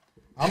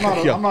 I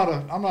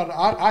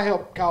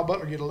helped Kyle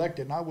Butler get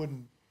elected, and I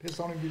wouldn't piss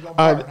on him if he's on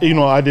fire.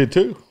 I did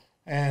too.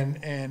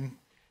 And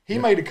he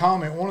made a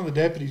comment. One of the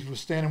deputies was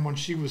standing when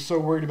she was so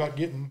worried about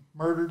getting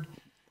murdered.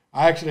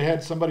 I actually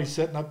had somebody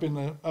sitting up in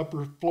the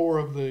upper floor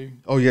of the.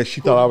 Oh yeah, she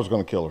thought I was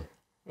going to kill her.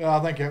 Well,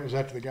 I think that was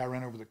after the guy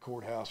ran over the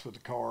courthouse with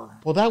the car.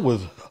 Well, that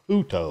was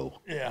Uto.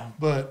 Yeah,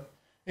 but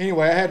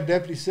anyway, I had a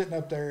deputy sitting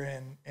up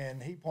there,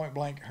 and he point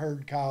blank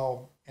heard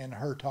Kyle and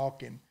her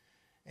talking.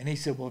 And he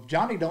said, well, if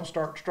Johnny don't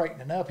start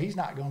straightening up, he's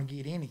not going to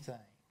get anything.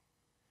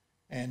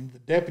 And the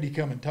deputy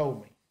come and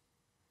told me.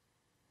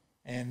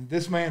 And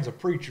this man's a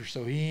preacher,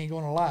 so he ain't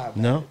going to lie about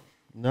it.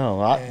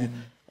 No.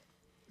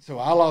 So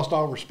I lost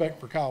all respect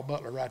for Kyle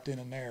Butler right then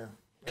and there.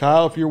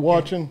 Kyle, if you're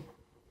watching,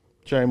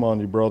 shame on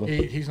you, brother.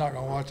 He's not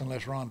going to watch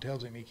unless Ron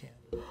tells him he can.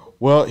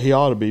 Well, he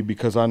ought to be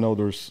because I know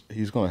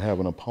he's going to have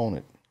an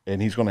opponent,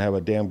 and he's going to have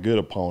a damn good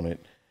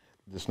opponent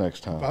this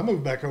next time. If I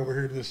move back over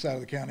here to this side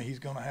of the county, he's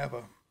going to have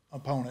a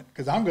opponent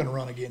because I'm going to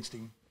run against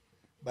him.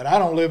 But I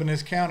don't live in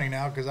this county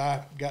now because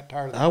I got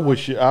tired of that.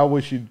 I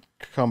wish you'd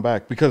come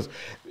back because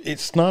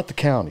it's not the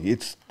county;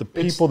 it's the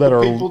people that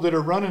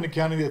are running the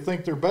county that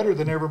think they're better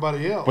than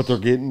everybody else. But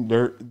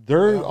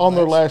they're on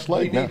their last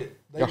leg now.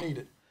 They need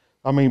it.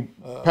 I mean,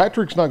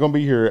 Patrick's not going to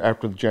be here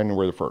after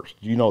January the 1st.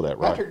 You know that,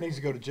 right? Patrick needs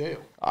to go to jail.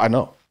 I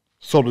know.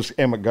 So does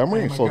Em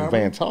Montgomery and so does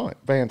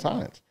Van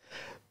Hines.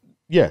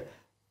 Yeah.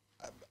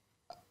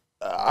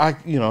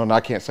 And I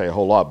can't say a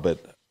whole lot,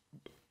 but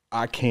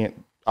I can't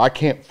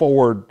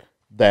forward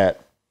that,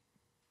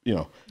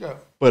 Yeah.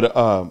 But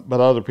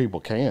other people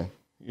can.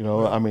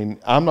 I mean,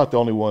 I'm not the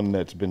only one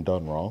that's been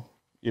done wrong.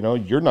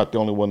 You're not the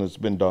only one that's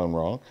been done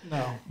wrong.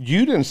 No.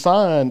 You didn't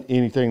sign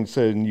anything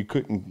saying you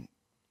couldn't.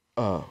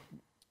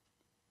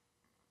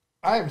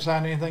 I haven't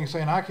signed anything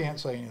saying I can't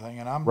say anything,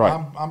 and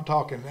I'm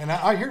talking. And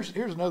here's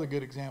another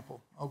good example.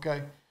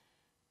 Okay,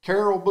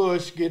 Carol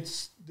Bush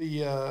gets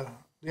the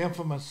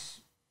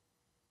infamous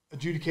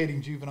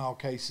adjudicating juvenile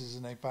cases,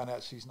 and they find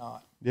out she's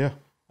not. Yeah.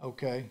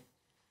 Okay.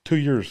 2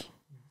 years.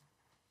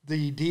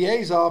 The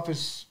DA's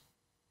office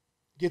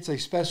gets a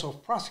special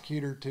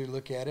prosecutor to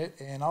look at it,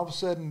 and all of a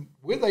sudden,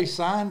 with a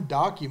signed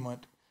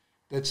document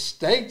that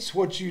states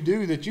what you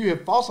do, that you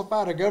have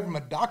falsified a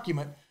government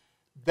document,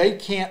 they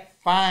can't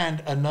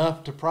find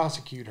enough to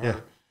prosecute her. Yeah.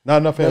 Not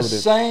enough evidence. The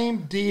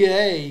same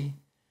DA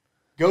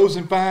goes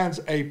and finds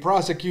a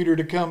prosecutor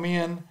to come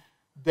in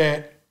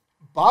that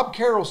Bob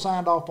Carroll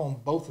signed off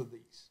on both of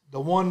these,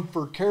 the one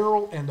for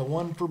Carroll and the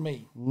one for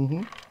me.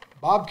 Mm-hmm.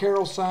 Bob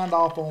Carroll signed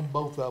off on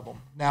both of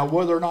them. Now,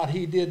 whether or not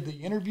he did the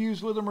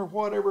interviews with them or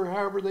whatever,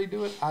 however they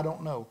do it, I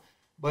don't know.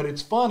 But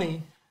it's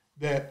funny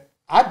that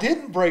I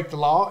didn't break the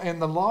law,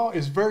 and the law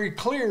is very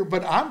clear,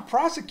 but I'm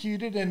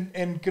prosecuted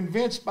and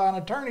convinced by an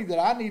attorney that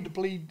I need to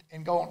plead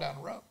and go on down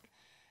the road.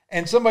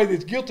 And somebody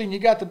that's guilty and you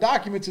got the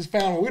documents is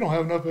found, well, we don't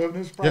have enough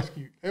evidence to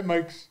prosecute. It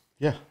makes...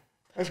 Yeah.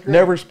 That's great.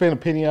 Never spent a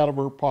penny out of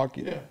her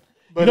pocket. Yeah.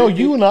 But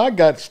you and I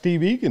got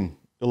Steve Egan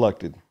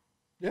elected.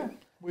 Yeah,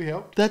 we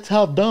helped. That's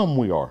how dumb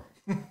we are.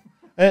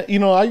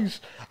 And, I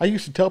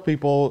used to tell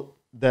people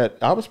that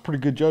I was a pretty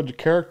good judge of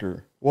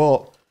character.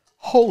 Well,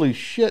 holy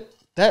shit,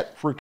 that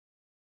freaking...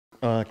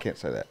 I can't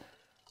say that.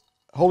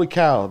 Holy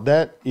cow,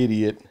 that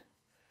idiot...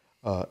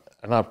 and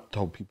I've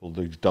told people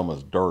he's dumb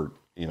as dirt,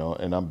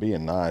 and I'm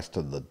being nice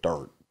to the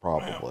dirt,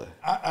 probably.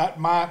 Well,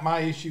 my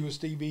issue with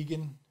Steve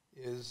Egan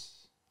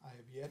is I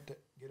have yet to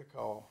get a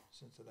call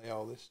since the day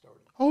all this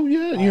started. Oh,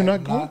 yeah, you're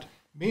not good.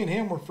 Me and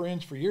him were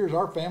friends for years.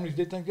 Our families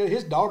did things good.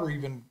 His daughter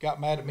even got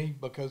mad at me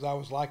because I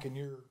was liking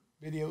your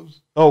videos.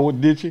 Oh,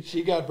 did she?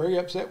 She got very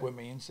upset with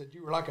me and said,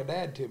 you were like a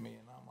dad to me.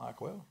 And I'm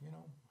like, well,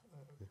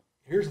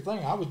 here's the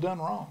thing. I was done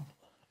wrong.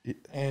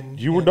 And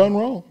you were done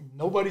wrong.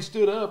 Nobody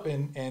stood up,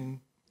 and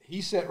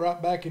he sat right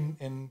back,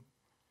 and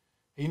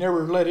he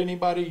never let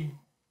anybody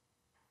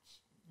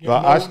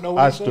know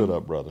I stood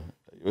up, brother,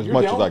 as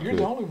much as I could. You're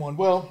the only one.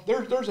 Well,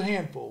 there's a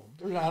handful.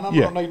 And I'm not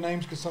going to name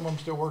names because some of them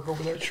still work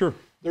over there. Sure.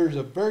 There's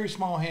a very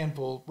small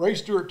handful. Ray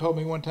Stewart told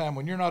me one time,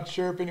 when you're not the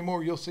sheriff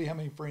anymore, you'll see how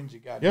many friends you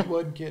got. Yeah. He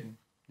wasn't kidding.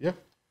 Yeah.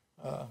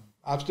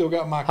 I've still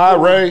got my... Hi,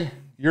 Ray.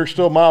 You're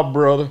still my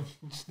brother.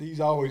 He's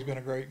always been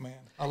a great man.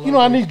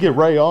 I need to get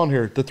Ray on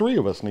here. The three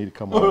of us need to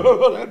come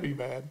on. That'd be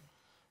bad.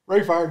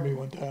 Ray fired me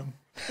one time.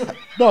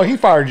 No, he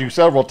fired you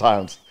several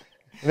times.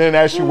 And then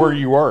asked you where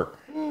you were.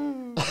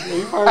 Yeah,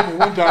 he fired me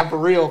one time, for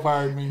real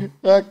fired me.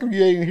 How come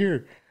you ain't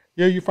here?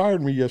 Yeah, you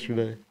fired me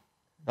yesterday.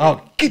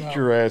 Oh, get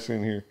your ass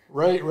in here.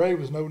 Ray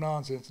was no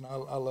nonsense, and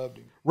I loved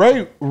him.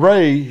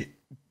 Ray,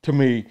 to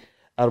me,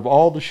 out of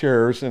all the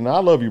sheriffs, and I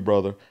love you,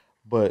 brother,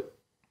 but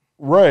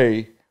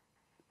Ray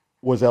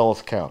was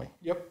Ellis County.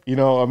 Yep.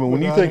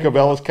 When you think of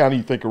Ellis County,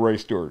 you think of Ray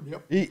Stewart.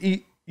 Yep.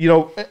 He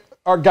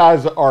our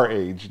guys our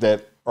age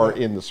that are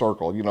in the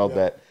circle,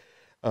 that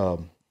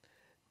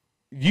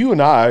you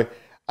and I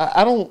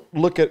don't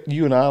look at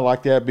you and I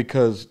like that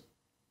because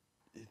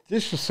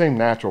this just seemed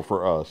natural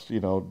for us.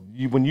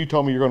 When you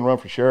told me you're going to run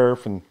for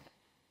sheriff, and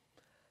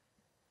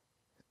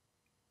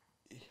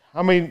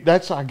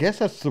I guess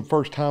that's the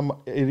first time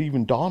it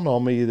even dawned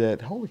on me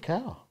that, holy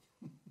cow,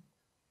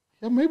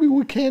 yeah, maybe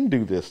we can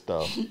do this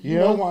stuff. You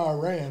know why I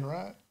ran,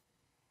 right?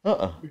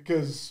 Uh-uh.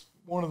 Because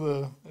one of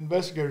the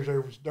investigators there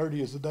was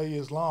dirty as the day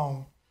is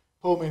long,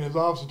 pulled me in his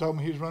office and told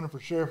me he was running for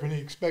sheriff and he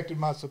expected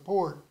my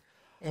support.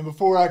 And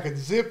before I could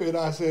zip it,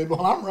 I said,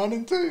 well, I'm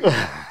running too.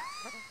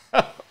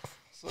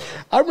 So,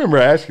 I remember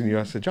asking you,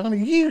 I said, Johnny,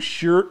 you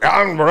sure?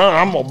 I'm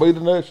going to be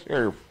the next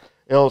sheriff,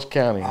 Ellis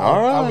County. All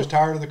right. I was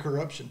tired of the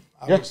corruption.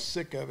 I was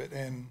sick of it.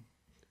 And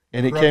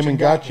it came and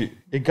got you.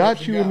 It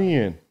got you in the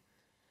end.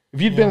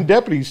 If you'd been a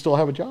deputy, you'd still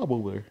have a job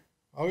over there.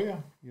 Oh, yeah.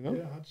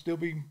 Yeah, I'd still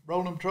be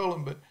rolling and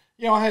trolling. But,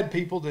 I had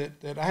people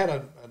that I had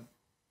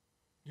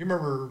you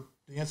remember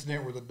the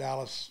incident where the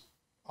Dallas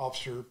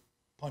officer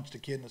punched a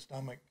kid in the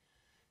stomach?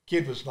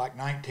 Kid was like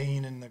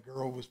 19 and the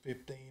girl was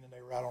 15, and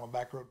they were out on a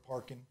back road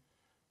parking.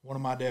 One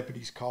of my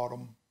deputies caught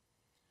them,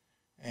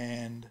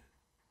 and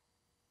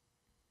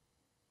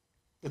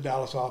the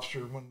Dallas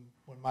officer, when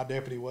my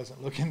deputy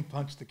wasn't looking,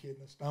 punched the kid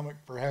in the stomach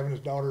for having his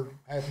daughter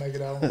half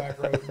naked out on the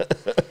back road.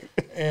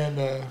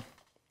 And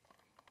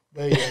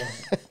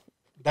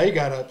they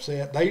got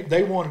upset.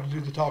 They wanted to do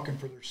the talking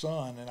for their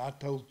son, and I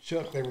told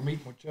Chuck, they were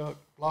meeting with Chuck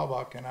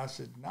Blaubach, and I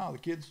said, no,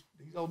 he's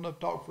old enough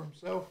to talk for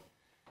himself,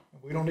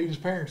 and we don't need his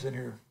parents in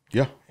here.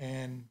 Yeah.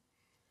 And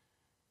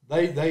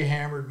they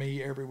hammered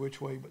me every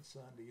which way but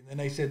Sunday. And then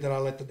they said that I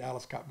let the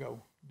Dallas cop go.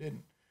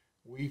 Didn't.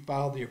 We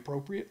filed the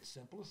appropriate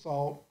simple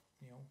assault,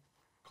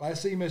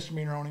 Class C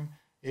misdemeanor on him.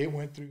 It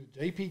went through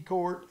the JP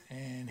court,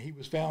 and he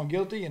was found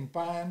guilty and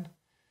fined.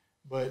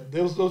 But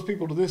those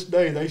people to this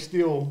day, they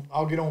still,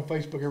 I'll get on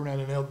Facebook every now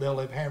and then, they'll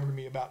have hammered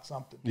me about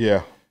something.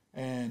 Yeah.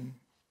 And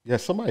yeah,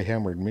 somebody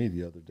hammered me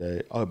the other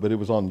day, but it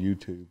was on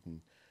YouTube, and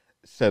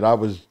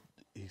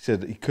he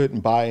said he couldn't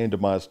buy into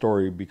my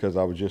story because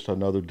I was just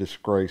another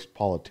disgraced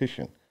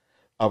politician.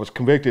 I was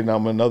convicted, and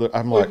I'm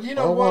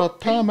like,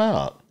 time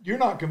out. You're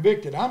not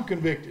convicted. I'm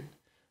convicted.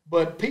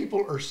 But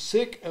people are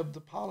sick of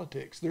the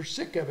politics. They're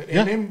sick of it.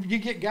 And then you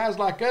get guys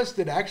like us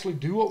that actually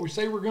do what we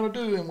say we're going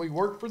to do, and we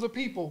work for the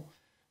people.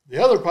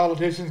 The other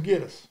politicians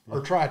get us,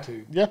 or try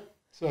to. Yeah.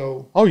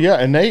 So. Oh, yeah,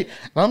 and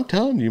I'm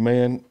telling you,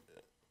 man,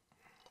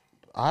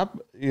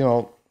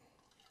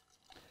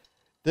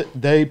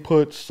 they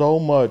put so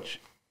much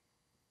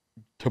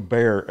to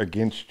bear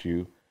against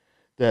you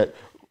that,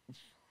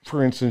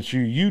 for instance,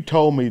 you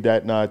told me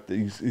that night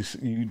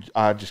that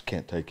I just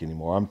can't take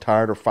anymore. I'm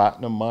tired of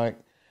fighting them, Mike.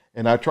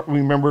 And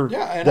remember.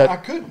 Yeah, and that, I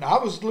couldn't. I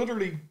was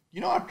literally,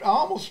 I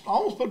almost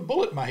put a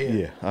bullet in my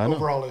head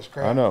over all this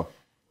crap. I know.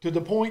 To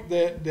the point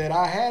that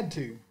I had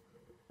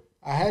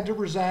to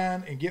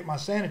resign and get my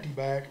sanity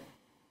back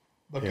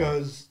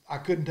because I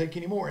couldn't take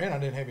any more, and I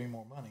didn't have any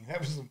more money.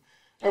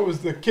 That was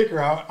the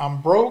kicker.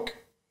 I'm broke.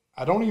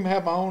 I don't even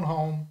have my own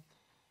home.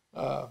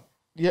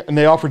 And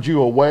they offered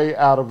you a way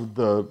out of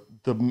the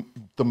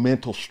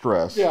mental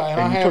stress. Yeah,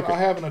 and I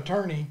have an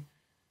attorney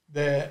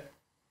that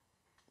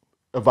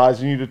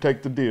advising you to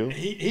take the deal.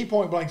 He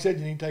point blank said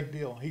you need to take the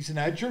deal. He said,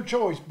 now it's your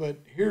choice, but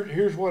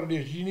here's what it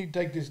is. You need to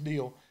take this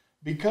deal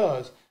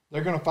because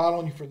they're going to file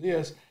on you for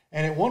this.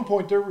 And at one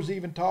point there was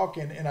even talk,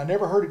 and I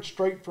never heard it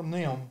straight from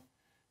them,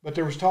 but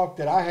there was talk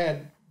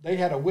that they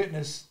had a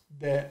witness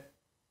that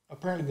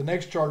apparently the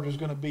next charge was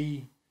going to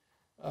be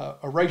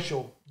a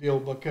racial deal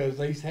because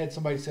they had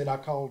somebody said I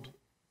called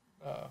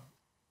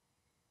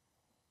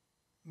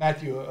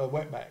Matthew a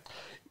wetback.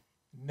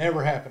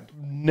 Never happened.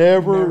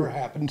 Never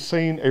happened.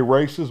 Seen a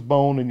racist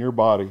bone in your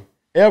body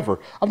ever.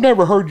 I've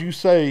never heard you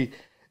say,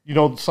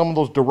 some of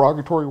those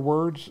derogatory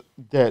words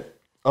that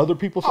other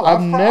people say.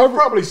 I've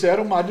probably said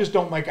them. I just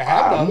don't make a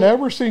habit of it. I've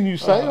never seen you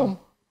say them.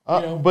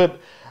 But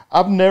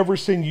I've never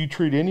seen you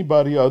treat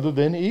anybody other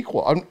than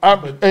equal.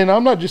 And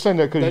I'm not just saying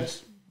that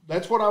because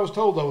that's what I was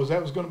told though. Is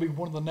that was going to be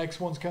one of the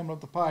next ones coming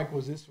up the pike?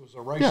 Was this was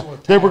a racial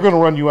attack? They were going to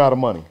run you out of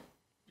money.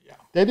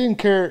 They didn't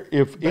care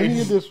if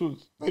any of this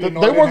was. They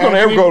weren't going to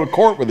ever go to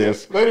court with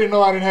this. They didn't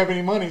know I didn't have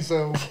any money,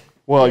 so.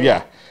 Well,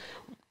 yeah.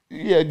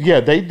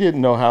 They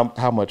didn't know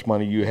how much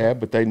money you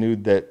had, but they knew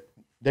that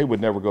they would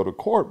never go to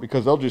court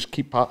because they'll just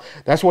keep.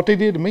 That's what they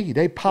did to me.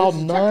 They piled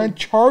 9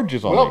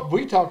 charges on me. Well,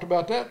 we talked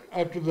about that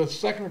after the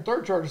second or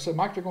third charge. I said,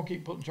 Mike, they're going to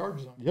keep putting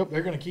charges on you. Yep.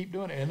 They're going to keep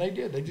doing it, and they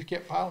did. They just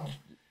kept piling them.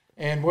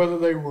 And whether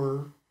they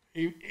were,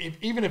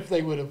 even if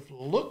they would have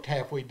looked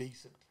halfway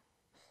decent,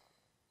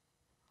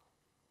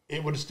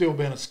 it would have still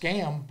been a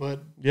scam,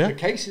 but the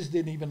cases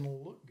didn't even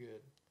look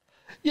good.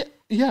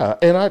 Yeah.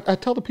 And I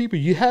tell the people,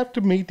 you have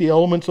to meet the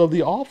elements of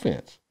the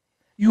offense.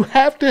 You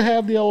have to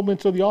have the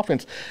elements of the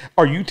offense.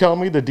 Are you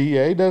telling me the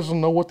DA doesn't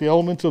know what the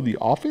elements of the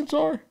offense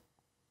are?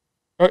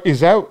 Or is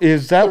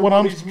that what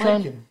I'm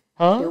trying? Making.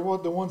 Huh? They're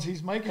what the ones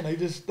he's making. They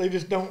just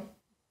don't.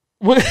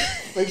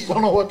 They just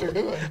don't know what they're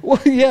doing. Well,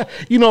 yeah.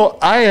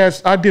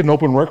 I did an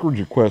open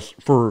records request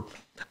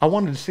I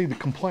wanted to see the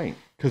complaint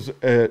because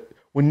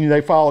when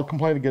they file a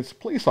complaint against a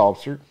police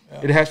officer,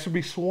 it has to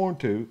be sworn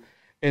to,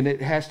 and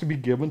it has to be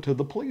given to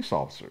the police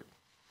officer,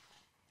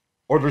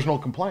 or there's no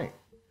complaint.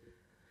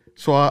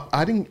 So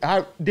I didn't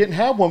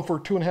have one for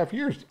 2.5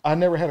 years. I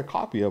never had a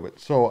copy of it.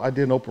 So I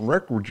did an open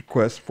records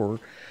request for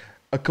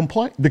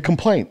the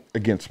complaint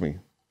against me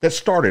that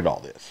started all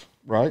this,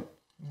 right?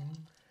 Mm-hmm.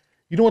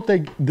 You know what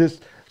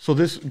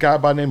this guy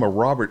by the name of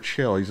Robert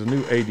Shell, he's a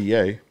new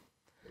ADA.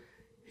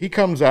 He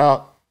comes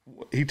out.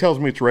 He tells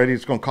me it's ready.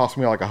 It's going to cost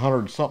me like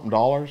 $100-something.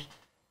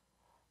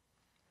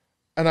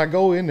 And I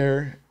go in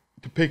there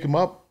to pick him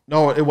up.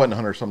 No, it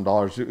wasn't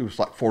 $100-something. It was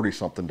like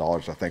 $40-something,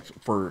 I think,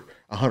 for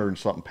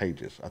 100-something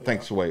pages. I think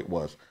it's the way it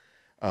was.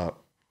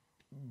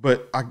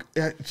 But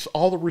it's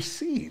all the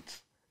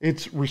receipts.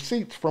 It's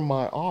receipts from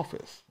my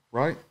office,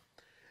 right?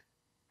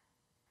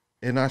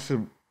 And I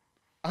said,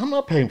 I'm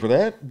not paying for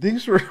that.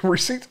 These are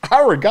receipts.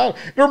 I already got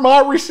them. They're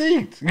my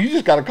receipts. You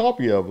just got a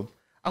copy of them.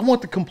 I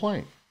want the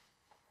complaint.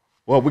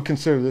 Well, we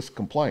consider this a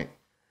complaint.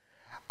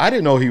 I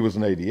didn't know he was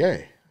an ADA. Yeah.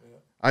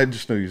 I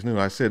just knew he was new.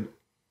 I said,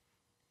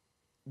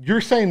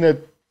 you're saying that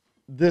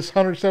this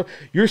 $100,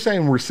 you're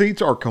saying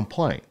receipts are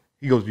complaint?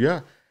 He goes,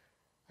 yeah.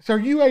 I said, are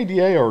you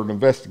ADA or an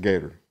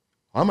investigator?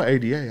 I'm an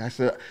ADA. I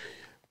said,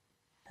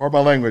 pardon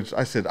my language,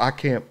 I said, I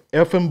can't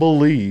effing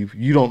believe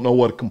you don't know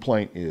what a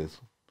complaint is.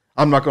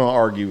 I'm not going to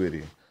argue with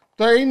you.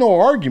 There ain't no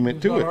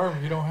argument to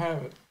it. You don't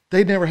have it.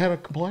 They never had a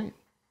complaint,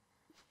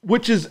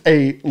 which is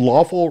a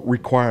lawful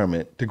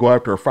requirement to go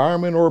after a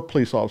fireman or a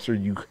police officer.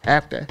 You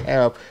have to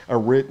have a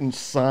written,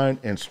 signed,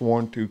 and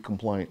sworn to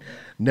complaint.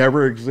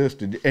 Never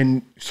existed.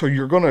 And so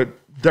they're going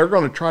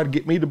to try to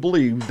get me to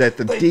believe that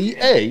the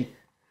DA,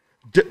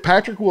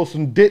 Patrick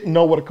Wilson, didn't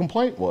know what a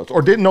complaint was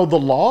or didn't know the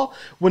law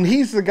when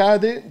he's the guy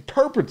that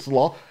interprets the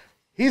law.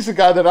 He's the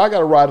guy that I got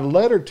to write a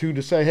letter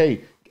to say,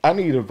 hey, I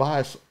need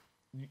advice,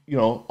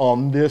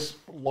 on this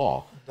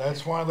law.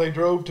 That's why they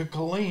drove to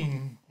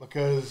Killeen,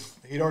 because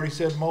he'd already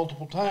said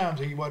multiple times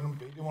he didn't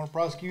want to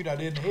prosecute. I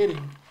didn't hit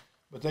him,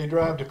 but they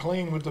drive to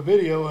Killeen with the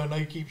video and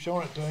they keep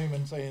showing it to him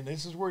and saying,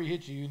 this is where he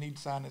hit you. You need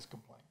to sign this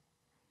complaint.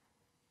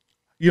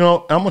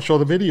 I'm going to show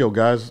the video,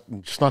 guys.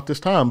 Just not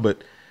this time,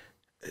 but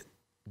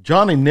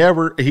Johnny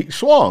he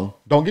swung.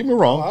 Don't get me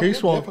wrong. He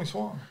swung. Definitely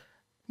swung.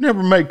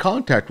 Never made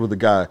contact with the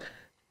guy.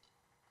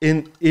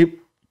 And it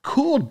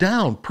cooled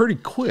down pretty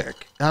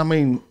quick. I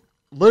mean,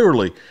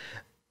 literally.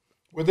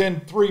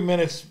 Within 3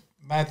 minutes,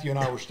 Matthew and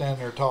I were standing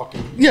there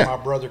talking. Yeah. My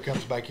brother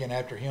comes back in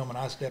after him, and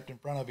I stepped in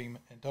front of him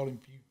and told him,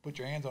 if you put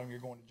your hands on him, you're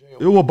going to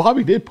jail. Well,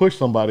 Bobby did push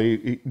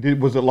somebody.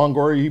 Was it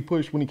Longoria he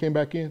pushed when he came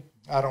back in?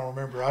 I don't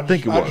remember. I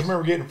just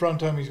remember getting in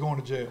front of him. He's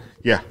going to jail.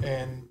 Yeah.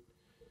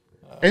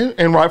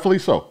 And rightfully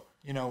so.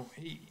 You know,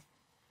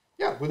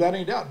 without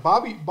any doubt.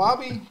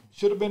 Bobby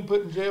should have been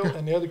put in jail,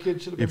 and the other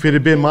kid should have been. If it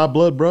had been my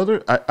blood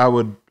brother, I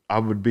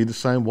would be the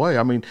same way.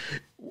 I mean,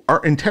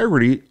 our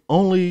integrity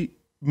only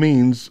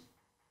means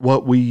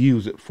what we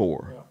use it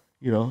for. Yeah.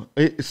 You know,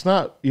 it's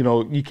not, you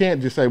know, you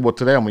can't just say, well,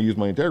 today I'm going to use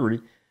my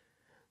integrity.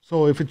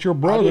 So if it's your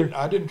brother.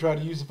 I didn't try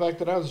to use the fact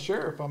that I was a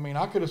sheriff. I mean,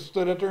 I could have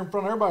stood out there in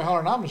front of everybody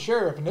hollering, I'm the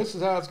sheriff, and this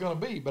is how it's going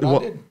to be, but I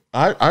didn't.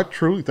 I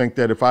truly think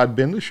that if I'd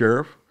been the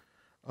sheriff,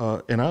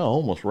 and I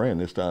almost ran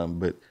this time,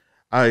 but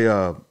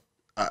I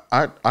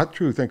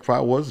truly think if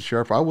I was the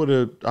sheriff, I would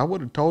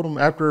have told him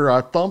after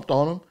I thumped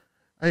on him,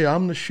 hey,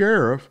 I'm the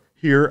sheriff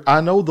here.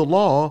 I know the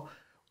law.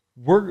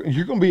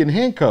 You're going to be in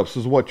handcuffs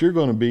is what you're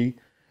going to be.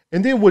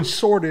 And then would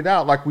sort it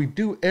out like we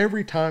do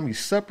every time. You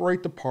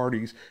separate the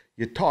parties.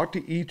 You talk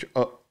to each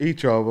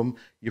of them.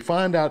 You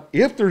find out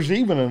if there's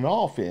even an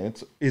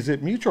offense. Is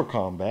it mutual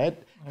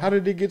combat? How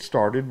did it get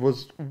started?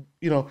 Was,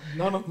 you know.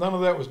 None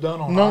of that was done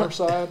on our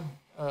side.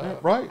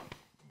 Right.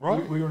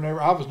 We were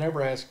never. I was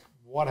never asked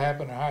what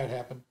happened or how it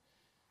happened.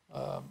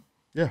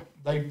 Yeah.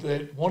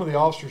 One of the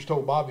officers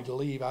told Bobby to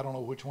leave. I don't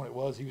know which one it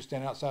was. He was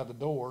standing outside the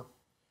door.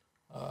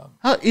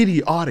 How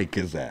idiotic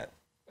is that?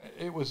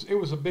 It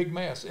was a big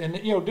mess, and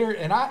you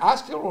know, I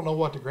still don't know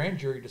what the grand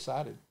jury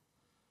decided.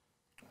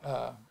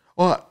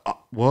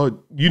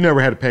 Well, you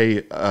never had to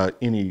pay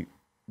any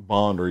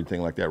bond or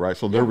anything like that, right?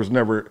 So there was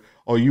never.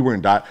 Oh, you were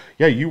indicted.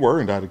 Yeah, you were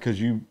indicted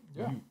because you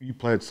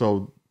pled.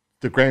 So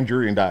the grand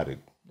jury indicted.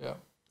 Yeah.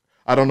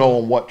 I don't know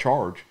on what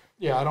charge.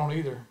 Yeah, I don't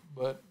either.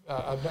 But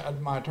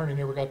my attorney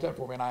never got that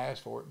for me, and I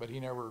asked for it, but he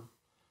never.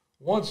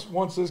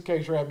 Once this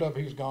case wrapped up,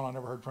 he was gone. I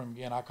never heard from him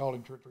again. I called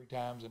him 2 or 3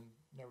 times and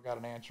never got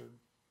an answer.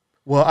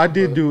 Well, I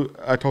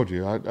told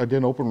you, I did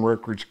an open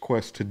records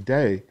request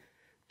today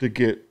to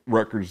get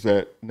records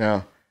that,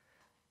 now,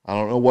 I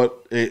don't know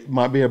what, it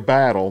might be a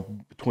battle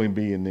between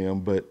me and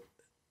them, but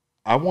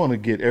I want to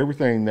get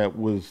everything that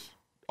was,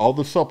 all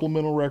the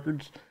supplemental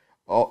records,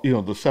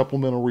 the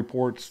supplemental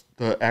reports,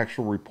 the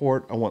actual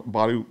report. I want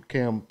body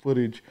cam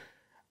footage.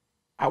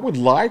 I would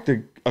like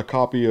a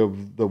copy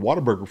of the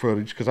Whataburger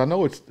footage because I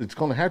know it's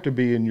going to have to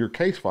be in your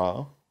case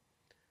file.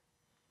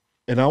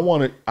 And I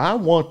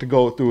want to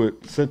go through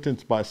it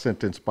sentence by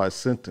sentence by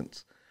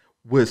sentence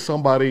with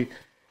somebody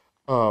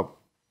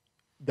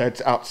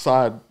that's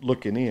outside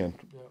looking in.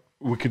 Yeah.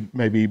 We could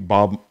maybe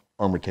Bob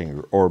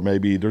Armitinger, or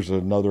maybe there's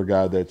another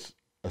guy that's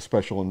a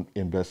special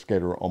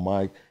investigator on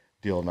my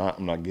deal. And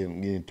I'm not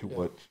getting into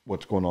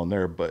what's going on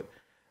there, but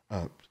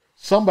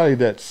somebody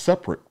that's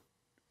separate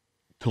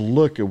to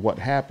look at what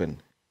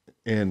happened.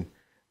 And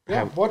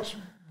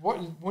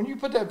when you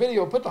put that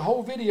video, put the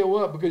whole video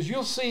up, because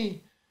you'll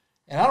see.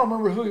 And I don't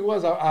remember who he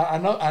was. I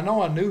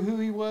know I knew who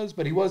he was,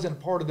 but he wasn't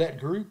part of that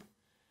group.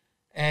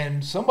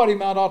 And somebody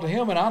mouthed off to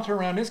him, and I turn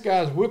around. This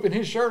guy's whipping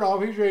his shirt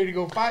off. He's ready to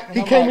go fight. And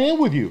he came in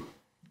with you.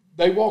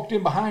 They walked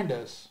in behind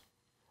us.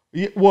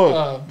 Yeah,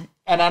 well,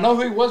 and I know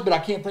who he was, but I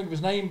can't think of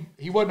his name.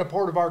 He wasn't a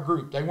part of our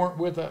group. They weren't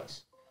with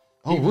us.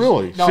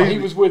 Really? No, he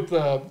was with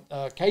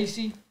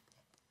Casey.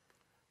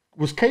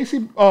 Was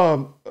Casey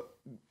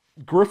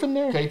Griffin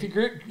there?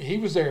 He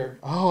was there.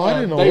 Oh, I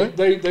didn't know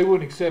that. They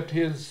wouldn't accept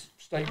his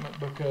statement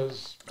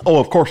because. Oh,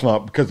 of course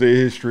not, because of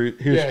history.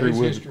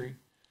 History.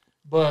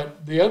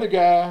 But the other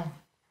guy,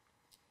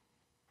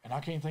 and I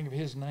can't think of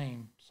his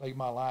name, saved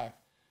my life.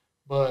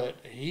 But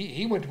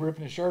he went to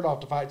ripping his shirt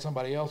off to fight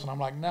somebody else, and I'm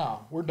like,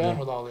 no, we're done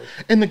with all this.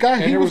 And the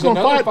guy he was going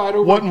to fight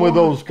wasn't with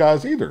those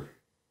guys either.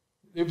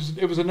 It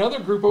was another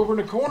group over in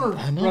the corner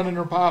running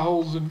their pie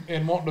holes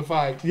and wanting to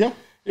fight. Yeah.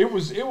 It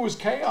was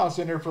chaos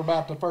in there for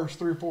about the first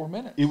 3 or 4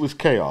 minutes. It was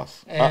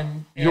chaos.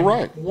 And you're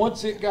right.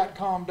 Once it got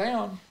calmed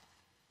down,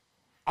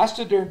 I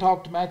stood there and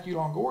talked to Matthew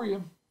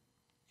Longoria,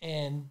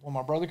 and when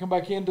my brother come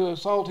back in to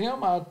assault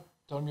him, I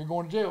told him, you're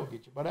going to jail.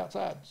 Get your butt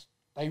outside.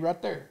 Stay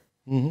right there.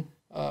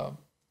 Mm-hmm.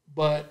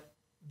 But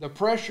the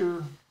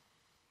pressure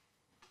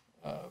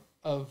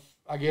of,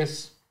 I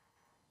guess,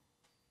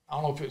 I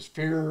don't know if it's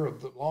fear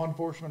of the law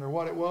enforcement or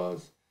what it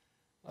was,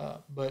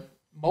 but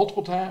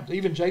multiple times,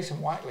 even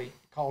Jason Whiteley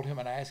called him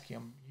and asked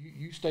him,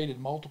 you stated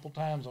multiple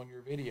times on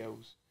your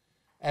videos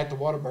at the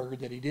Whataburger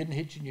that he didn't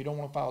hit you and you don't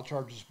want to file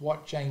charges.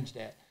 What changed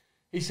that?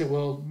 He said,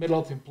 well,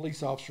 Midlothian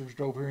police officers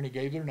drove here and he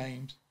gave their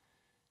names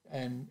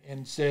and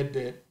said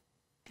that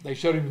they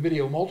showed him the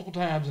video multiple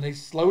times and they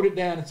slowed it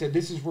down and said,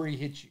 this is where he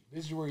hit you.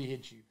 This is where he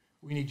hit you.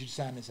 We need you to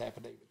sign this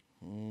affidavit.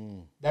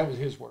 That was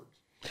his words.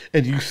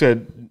 And you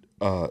said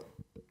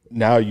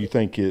now you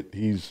think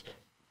he's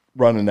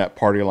running that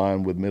party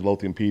line with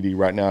Midlothian PD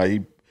right now.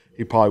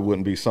 He probably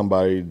wouldn't be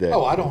somebody that.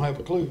 Oh, I don't have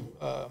a clue.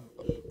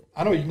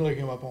 I know you can look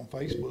him up on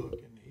Facebook,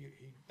 and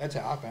that's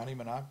how I found him.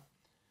 And I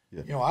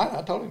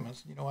told him, I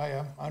said,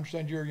 hey, I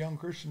understand you're a young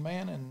Christian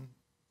man, and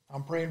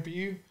I'm praying for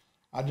you.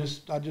 I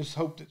just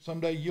hope that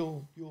someday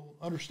you'll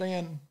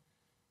understand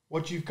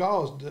what you've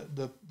caused.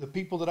 The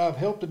people that I've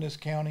helped in this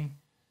county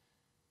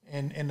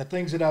and the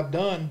things that I've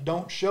done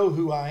don't show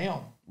who I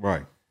am.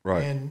 Right,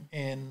 right.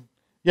 And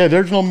yeah,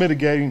 there's no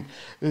mitigating.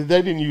 They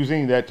didn't use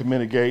any of that to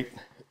mitigate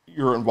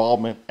your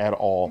involvement at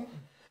all.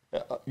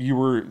 You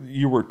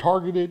were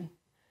targeted.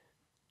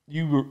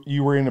 You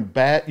were in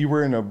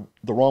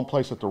the wrong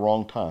place at the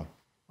wrong time.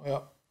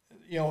 Well,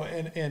 you know,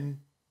 and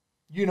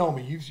you know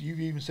me. You've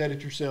even said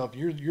it yourself.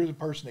 You're the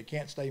person that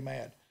can't stay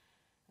mad.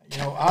 You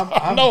know,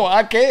 I'm no,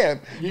 I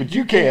can, but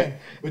you can't.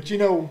 But you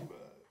know,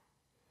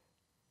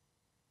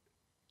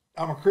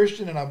 I'm a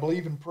Christian and I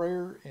believe in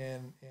prayer,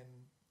 and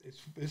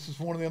this is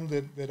one of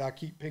them that I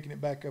keep picking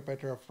it back up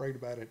after I've prayed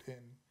about it, and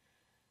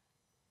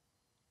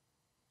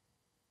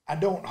I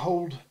don't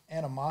hold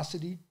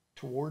animosity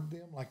toward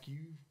them like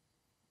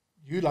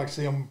you'd like to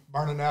see them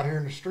burning out here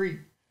in the street.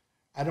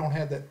 I don't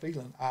have that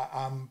feeling.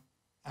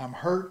 I'm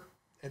hurt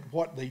at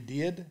what they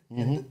did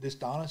and the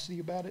dishonesty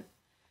about it.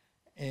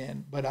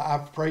 But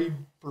I've prayed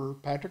for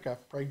Patrick.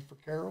 I've prayed for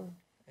Carol,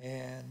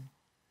 and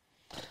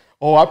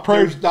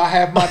I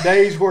have my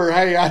days where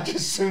hey, I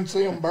just soon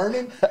see them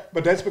burning.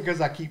 But that's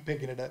because I keep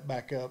picking it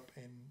back up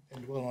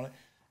and dwell on it.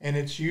 And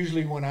it's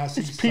usually when I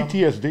see it's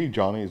PTSD,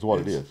 Johnny, is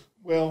what it is.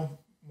 Well,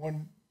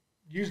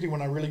 usually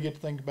when I really get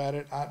to think about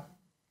it,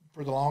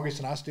 for the longest,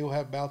 and I still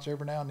have bouts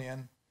every now and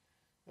then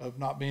of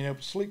not being able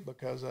to sleep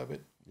because of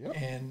it. Yep.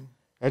 And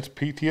that's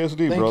PTSD,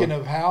 thinking brother.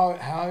 of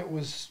how it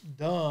was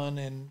done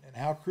and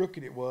how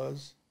crooked it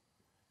was.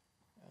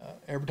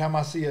 Every time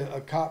I see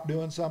a cop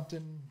doing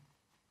something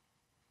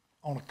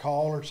on a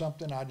call or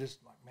something, I just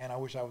like, man, I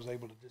wish I was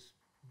able to just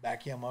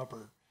back him up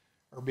or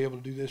be able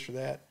to do this or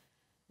that.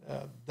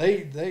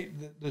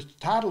 The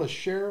title of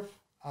sheriff,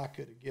 I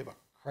could have give a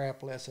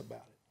crap less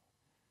about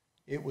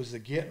it. It was the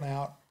getting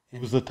out. It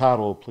was the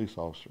title of police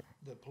officer.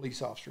 The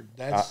police officer.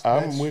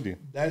 I'm with you.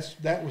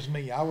 That was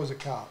me. I was a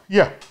cop.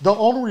 Yeah. The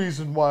only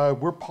reason why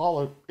we're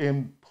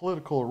in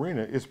political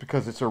arena is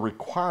because it's a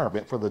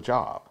requirement for the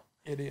job.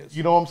 It is.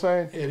 You know what I'm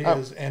saying? It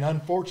is. And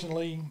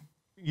unfortunately,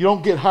 you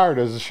don't get hired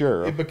as a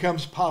sheriff. It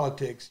becomes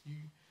politics.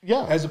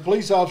 Yeah. As a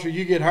police officer,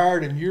 you get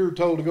hired and you're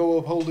told to go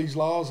uphold these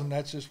laws, and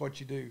that's just what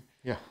you do.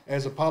 Yeah.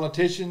 As a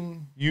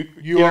politician, you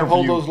interview.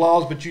 uphold those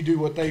laws, but you do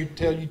what they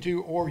tell you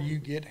to, or you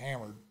get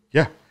hammered.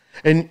 Yeah.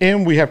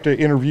 And we have to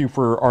interview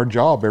for our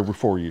job every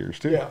 4 years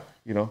too. Yeah.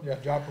 You know? Yeah,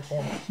 job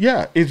performance.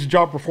 Yeah, it's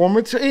job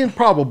performance, and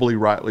probably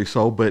rightly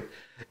so, but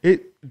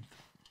it's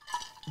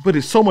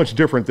so much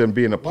different than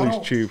being a police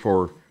chief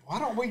or... Why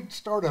don't we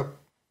start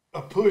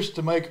a push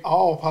to make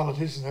all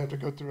politicians have to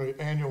go through an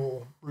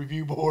annual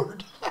review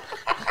board?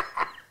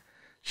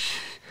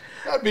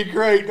 That'd be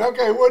great.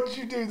 Okay, what did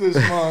you do this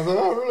month?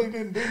 I really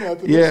didn't do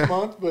nothing this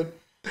month, but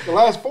the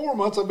last 4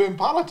 months I've been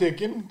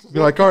politicking. Be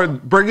like, all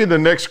right, bring in the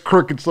next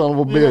crooked son of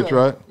a bitch,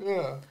 right?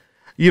 Yeah.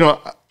 You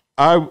know,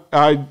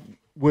 I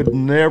would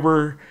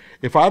never,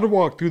 if I'd have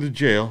walked through the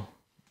jail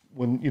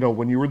when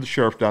you were the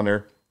sheriff down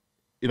there,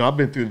 I've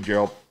been through the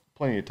jail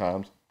plenty of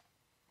times.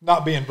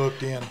 Not being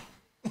booked in.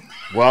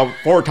 Well,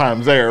 4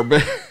 times there,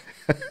 but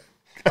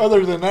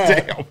other than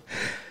that.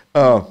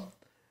 Damn.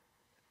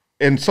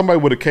 And somebody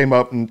would have came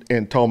up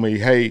and told me,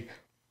 hey,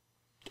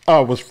 I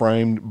was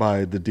framed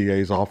by the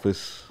DA's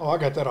office. Oh, I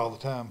got that all the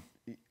time.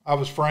 I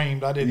was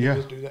framed. I didn't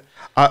just do that.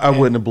 I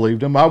wouldn't have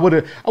believed him. I would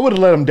have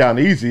let him down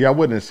easy. I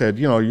wouldn't have said,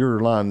 you're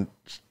lying,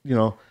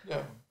 Yeah.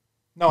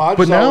 No,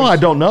 I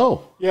don't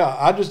know. Yeah,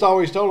 I just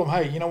always told him,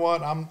 hey, you know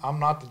what? I'm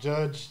not the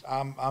judge.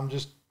 I'm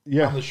just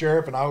I'm the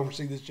sheriff, and I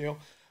oversee this jail.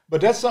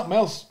 But that's something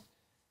else.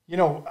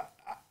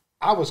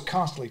 I was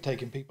constantly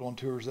taking people on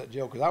tours of that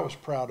jail because I was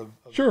proud of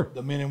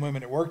the men and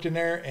women that worked in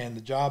there and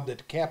the job that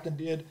the captain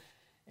did.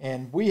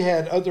 And we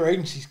had other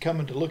agencies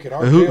coming to look at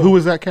our jail. Who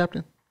was that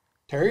captain?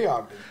 Terry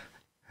Ogden.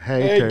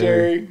 Hey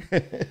Terry.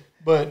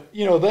 But,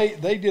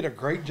 they did a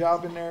great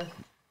job in there.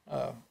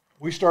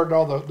 We started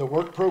all the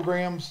work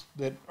programs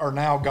that are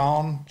now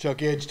gone.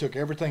 Chuck Edge took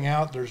everything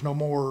out. There's no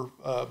more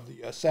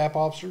the SAP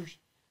officers.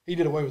 He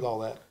did away with all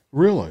that.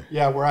 Really?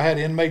 Yeah, where I had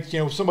inmates,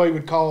 somebody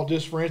would call,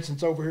 just for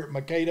instance, over here at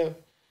Makeda,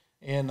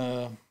 and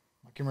I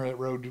can't remember that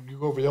road. You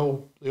go over the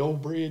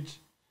old bridge.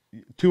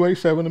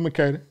 287 in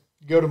Makeda.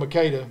 You go to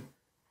Makeda.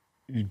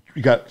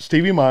 You got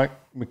Stevie Mike,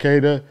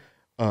 Makeda.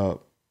 I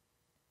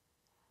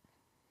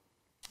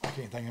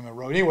can't think of the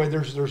road. Anyway,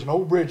 there's an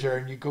old bridge there,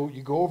 and you go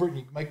over it and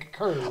you make a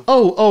curve.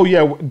 Oh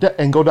yeah,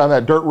 and go down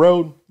that dirt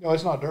road. No,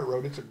 it's not a dirt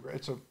road.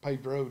 It's a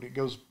paved road. It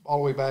goes all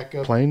the way back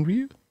up.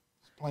 Plainview.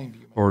 It's Plainview.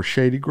 Man. Or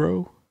Shady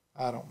Grove.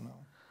 I don't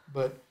know,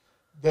 but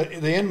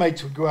the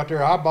inmates would go out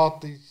there. I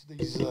bought these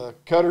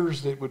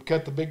cutters that would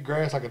cut the big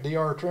grass like a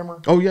DR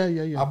trimmer. Oh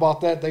yeah. I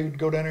bought that. They would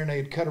go down there and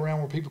they'd cut around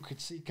where people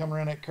could see coming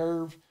around that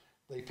curve.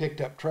 They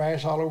picked up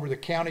trash all over the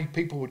county.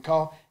 People would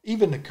call.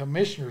 Even the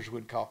commissioners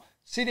would call.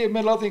 City of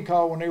Midlothian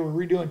called when they were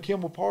redoing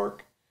Kimball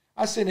Park.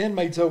 I sent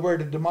inmates over there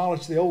to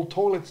demolish the old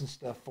toilets and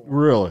stuff for them.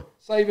 Really?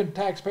 Saving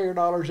taxpayer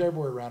dollars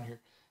everywhere around here.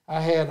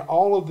 I had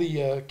all of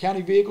the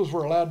county vehicles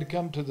were allowed to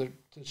come to the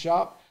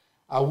shop.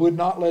 I would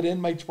not let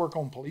inmates work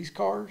on police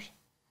cars.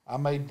 I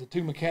made the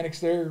two mechanics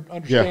there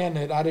understand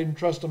that I didn't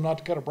trust them not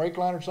to cut a brake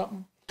line or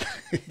something.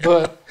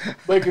 But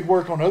they could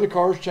work on other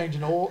cars,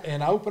 changing oil,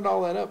 and I opened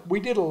all that up. We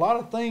did a lot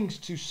of things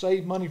to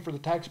save money for the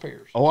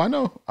taxpayers. Oh, I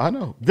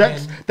know.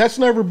 That's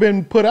never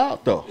been put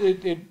out though.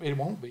 It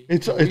won't be.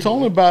 It's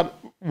only about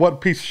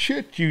what piece of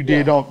shit you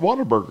did on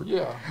Whataburger.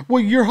 Yeah.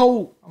 Well, your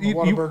whole I'm a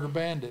Whataburger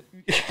bandit.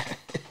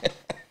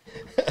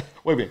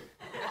 Wait a minute.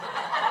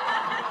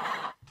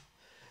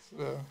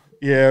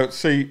 Yeah,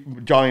 see,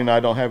 Johnny and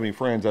I don't have any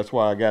friends. That's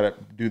why I got to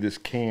do this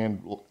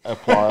canned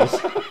applause.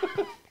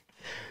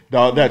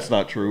 No, that's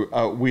not true.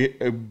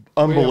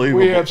 Unbelievable.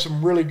 We have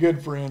some really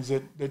good friends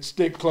that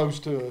stick close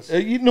to us.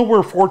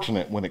 We're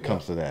fortunate when it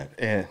comes to that.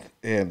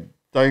 And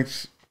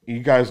thanks. You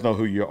guys know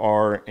who you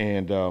are.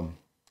 And, well,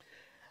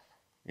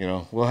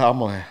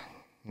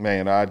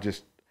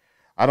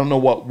 I don't know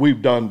what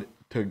we've done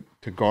to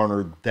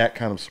garner that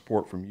kind of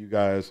support from you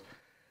guys.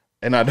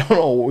 And I don't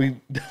know what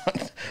we've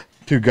done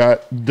to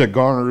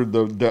garner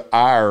the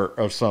ire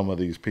of some of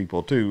these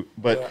people too.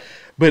 But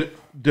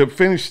to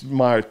finish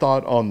my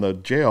thought on the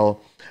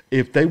jail,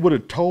 if they would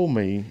have told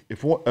me,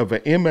 if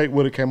an inmate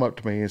would have come up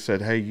to me and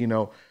said, hey,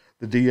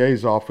 the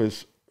DA's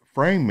office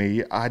framed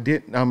me,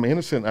 I'm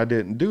innocent, I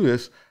didn't do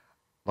this.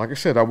 Like I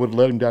said, I would have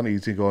let him down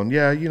easy going,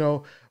 yeah,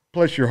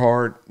 bless your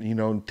heart,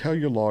 tell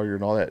your lawyer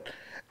and all that.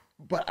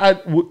 But I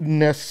wouldn't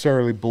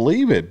necessarily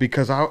believe it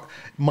because at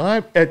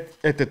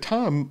the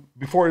time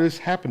before this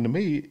happened to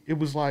me, it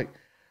was like,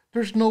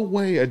 there's no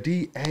way a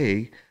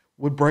DA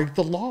would break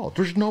the law.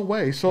 There's no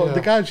way. So the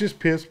guy's just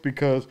pissed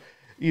because,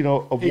 he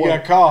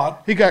got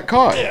caught. He got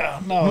caught.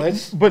 Yeah, no,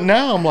 But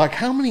now I'm like,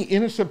 how many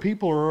innocent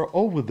people are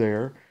over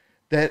there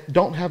that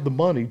don't have the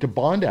money to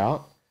bond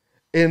out,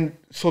 and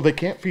so they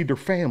can't feed their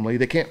family,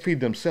 they can't feed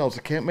themselves,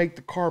 they can't make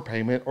the car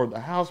payment or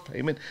the house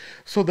payment,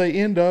 so they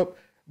end up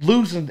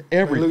losing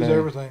everything. They lose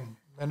everything,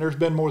 and there's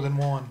been more than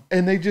one.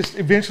 And they just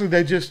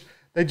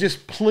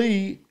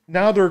plea.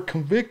 Now they're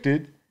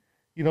convicted.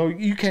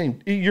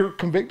 You're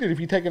convicted if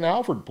you take an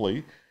Alford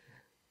plea.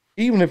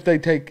 Even if they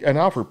take an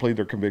Alford plea,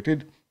 they're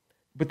convicted.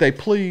 But they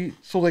plea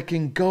so they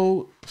can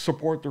go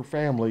support their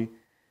family,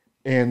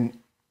 and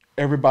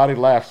everybody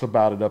laughs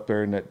about it up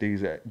there in that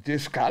D's.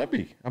 It's got to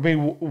be. I mean,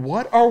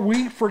 what are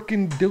we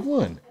freaking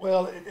doing?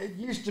 Well, it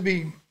used to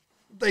be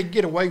they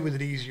get away with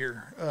it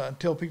easier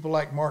until people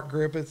like Mark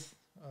Griffith.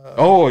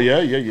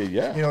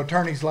 Yeah.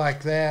 Attorneys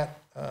like that.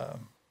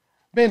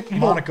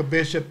 Monica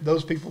Bishop,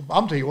 those people.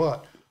 I'm tell you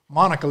what.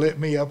 Monica lit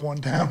me up one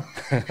time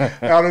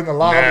out in the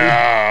lobby.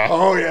 Nah.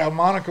 Oh yeah,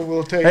 Monica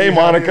will tell you. Hey,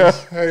 Monica.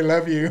 Hey,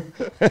 love you.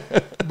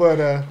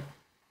 But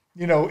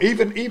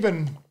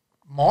even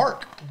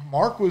Mark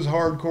was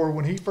hardcore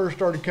when he first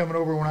started coming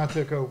over when I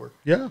took over.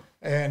 Yeah.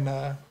 And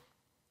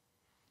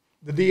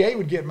the DA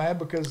would get mad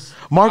because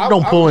Mark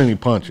don't pull any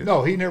punches.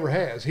 No, he never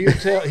has. He would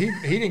tell he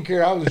didn't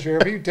care I was a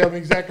sheriff. He would tell me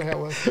exactly how it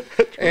was.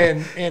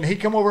 And he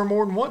come over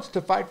more than once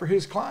to fight for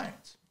his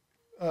clients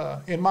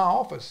in my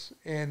office.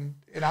 And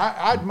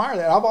I admire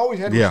that. I've always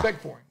had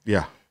respect for him.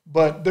 Yeah.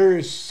 But there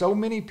is so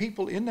many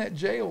people in that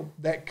jail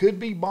that could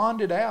be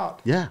bonded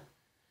out. Yeah.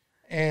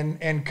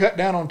 And cut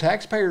down on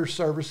taxpayer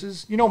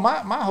services.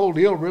 My whole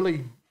deal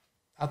really,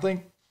 I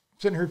think,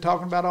 sitting here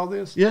talking about all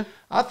this. Yeah.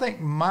 I think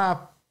my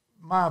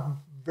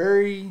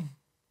very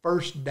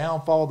first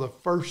downfall, the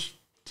first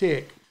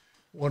tick,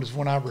 was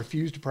when I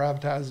refused to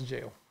privatize the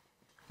jail.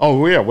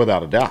 Oh yeah,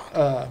 without a doubt.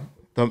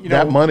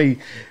 That money,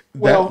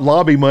 that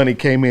lobby money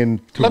came in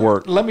to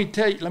work. Let me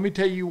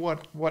tell you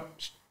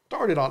what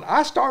started on.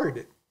 I started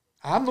it.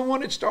 I'm the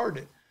one that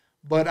started it.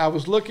 But I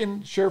was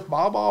looking. Sheriff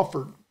Bob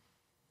Alford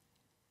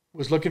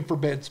was looking for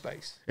bed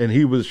space. And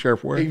he was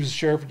sheriff where? He was the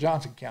sheriff of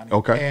Johnson County.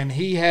 Okay. And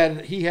he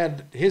had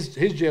his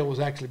jail was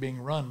actually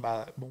being run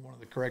by one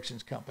of the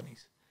corrections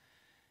companies.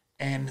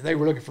 And they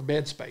were looking for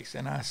bed space.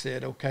 And I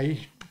said,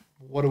 okay,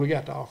 what do we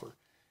got to offer?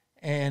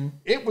 And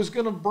it was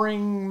going to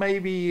bring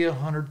maybe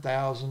 $100,000,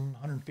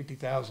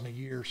 $150,000 a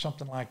year,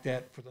 something like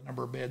that for the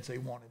number of beds they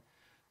wanted.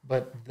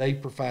 But they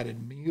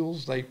provided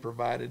meals. They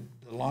provided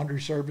the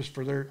laundry service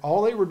for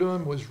all they were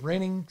doing was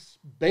renting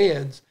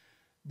beds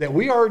that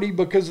we already,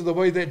 because of the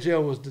way that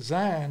jail was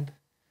designed,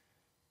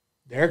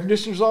 the air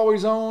conditioner's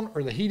always on,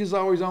 or the heat is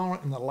always on,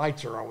 and the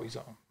lights are always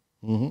on.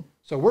 Mm-hmm.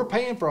 So we're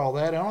paying for all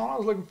that, and all I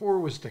was looking for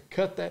was to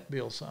cut that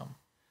bill some.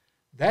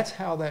 That's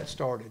how that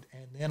started.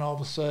 And then all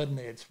of a sudden,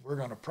 we're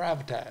going to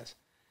privatize.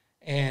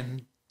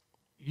 And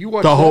you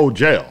watch the whole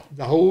jail.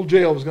 The whole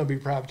jail was going to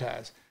be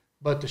privatized.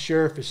 But the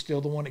sheriff is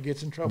still the one that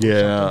gets in trouble if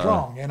something's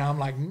wrong. And I'm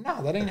like,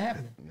 no, that ain't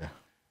happening. Yeah.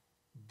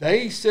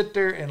 They sit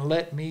there and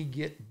let me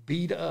get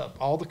beat up.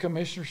 All the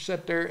commissioners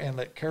sit there and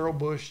let Carol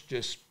Bush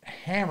just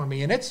hammer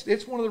me. And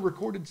it's one of the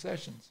recorded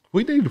sessions.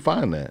 We need to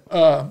find that.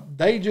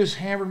 They just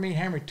hammered me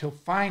till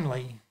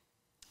finally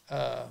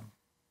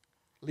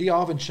Lee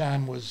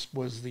Ovenshine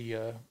was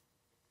the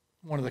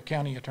one of the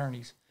county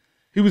attorneys.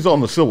 He was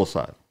on the civil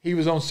side. He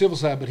was on civil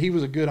side, but he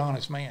was a good,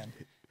 honest man.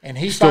 And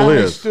he still finally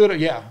is. stood up.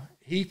 Yeah,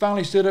 he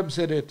finally stood up and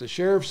said, if the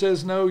sheriff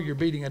says no, you're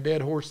beating a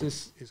dead horse.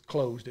 This is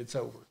closed. It's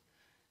over.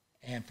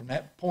 And from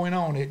that point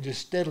on, it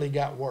just steadily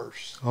got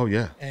worse. Oh,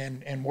 yeah.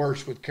 And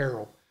worse with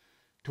Carol.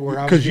 To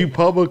where Because you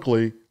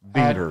publicly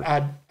beat her.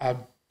 I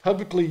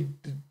publicly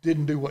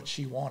didn't do what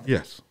she wanted.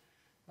 Yes.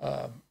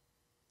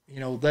 You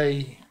know,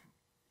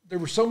 there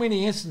were so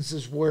many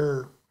instances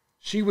where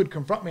she would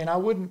confront me and I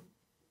wouldn't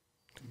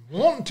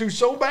want to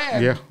so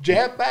bad. Yeah.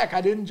 Jab back. I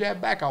didn't jab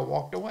back. I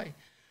walked away.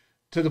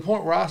 To the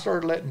point where I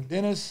started letting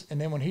Dennis, and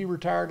then when he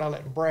retired, I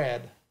let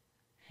Brad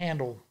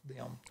handle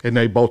them. And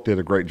they both did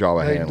a great job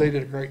of handling. They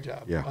did a great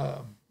job. Yeah.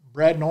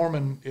 Brad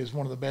Norman is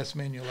one of the best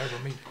men you'll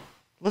ever meet.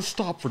 Let's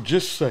stop for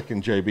just a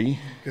second, JB.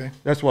 Okay.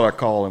 That's what I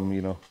call him,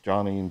 you know,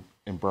 Johnny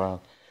and Brian.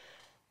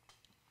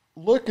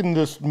 Look in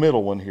this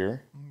middle one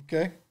here.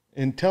 Okay.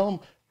 And tell them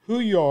who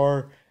you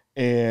are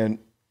and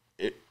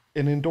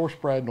endorse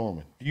Brad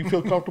Norman. Do you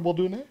feel comfortable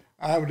doing that?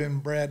 I would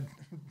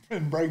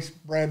embrace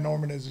Brad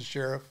Norman as a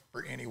sheriff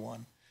for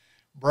anyone.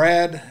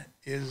 Brad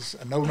is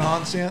a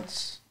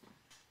no-nonsense,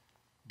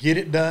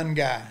 get-it-done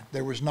guy.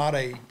 There was not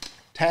a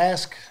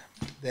task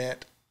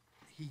that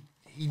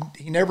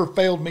he never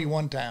failed me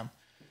one time.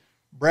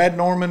 Brad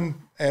Norman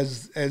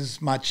as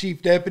my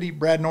chief deputy,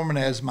 Brad Norman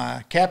as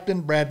my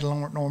captain, Brad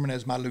Norman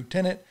as my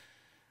lieutenant,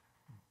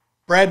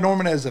 Brad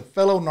Norman as a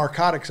fellow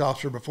narcotics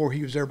officer before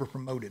he was ever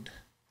promoted.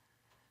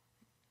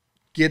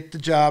 Get the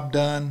job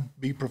done,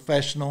 be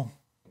professional.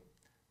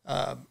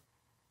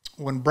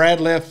 When Brad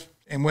left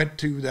and went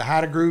to the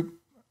Haida group,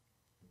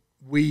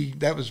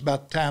 that was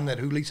about the time that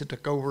Julissa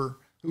took over.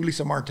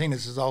 Julissa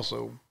Martinez is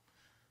also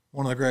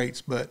one of the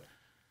greats, but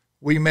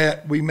we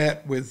met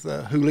with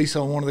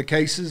Julissa on one of the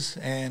cases,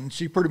 and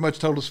she pretty much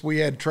told us we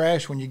had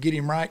trash. When you get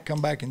him right,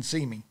 come back and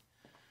see me.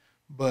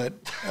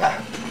 But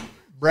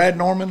Brad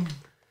Norman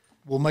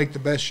will make the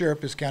best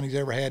sheriff this county's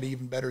ever had,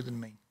 even better than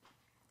me.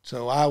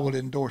 So I would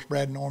endorse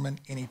Brad Norman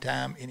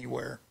anytime,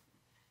 anywhere.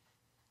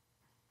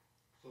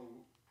 So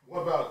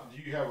what about,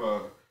 do you have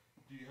a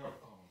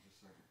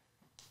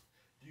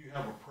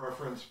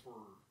preference for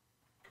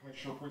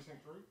Commissioner Precinct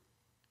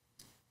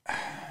 3?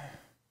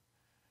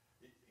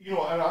 You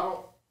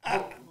know,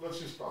 and let's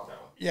just stop that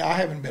one. Yeah, I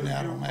haven't been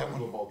out on that one.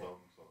 Both of them,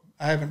 so.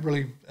 I haven't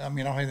really, I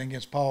mean, I don't have anything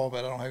against Paul,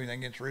 but I don't have anything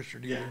against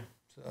Richard either.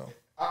 Yeah. So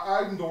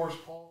I endorse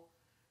Paul,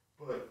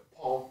 but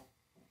Paul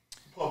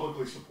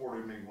publicly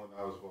supported me when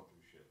I was going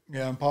through shit.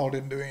 yeah, and Paul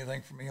didn't do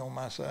anything for me on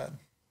my side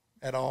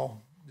at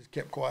all. Just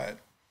kept quiet.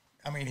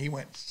 I mean, he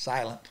went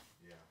silent.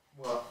 Yeah.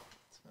 Well,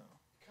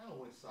 kind of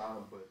went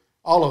silent, but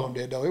all of them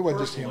did though. It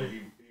wasn't just him.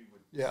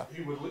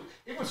 He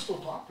would still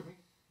talk to me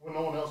when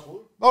no one else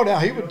would. Oh, now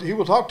he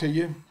will talk to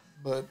you,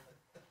 but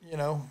you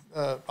know,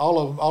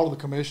 all of the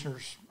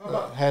commissioners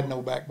had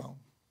no backbone.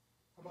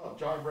 How about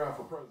Johnny Brown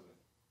for president?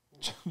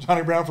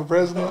 Johnny Brown for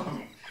president?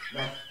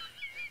 No,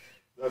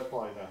 that's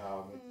probably not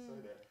how I meant to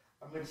say that.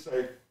 I meant to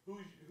say, who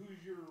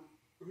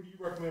do you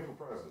recommend for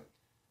president?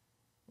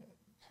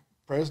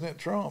 President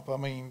Trump. I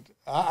mean,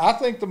 I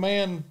think the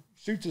man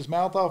shoots his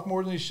mouth off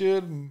more than he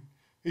should, and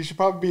he should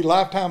probably be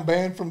lifetime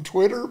banned from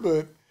Twitter,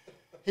 but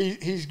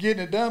he's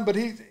getting it done. But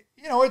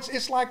you know,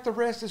 it's like the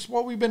rest. It's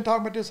what we've been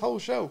talking about this whole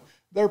show.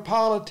 They're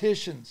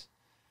politicians.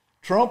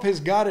 Trump has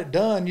got it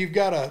done. You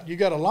got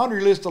a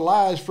laundry list of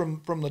lies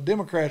from the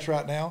Democrats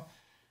right now.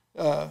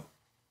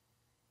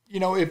 You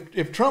know,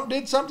 if Trump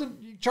did something,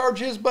 you charge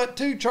his butt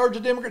too. Charge a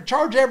Democrat.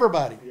 Charge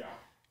everybody. Yeah.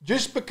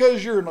 Just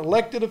because you're an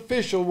elected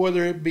official,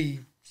 whether it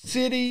be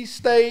city,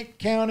 state,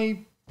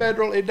 county,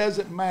 federal, it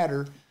doesn't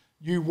matter.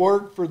 You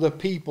work for the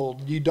people.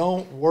 You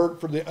don't work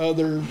for the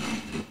other.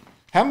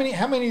 How many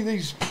of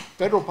these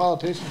federal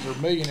politicians are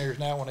millionaires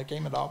now when they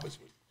came into office?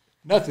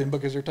 Nothing,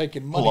 because they're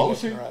taking money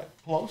left and right.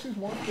 Pelosi's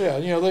one. Yeah,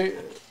 you know they.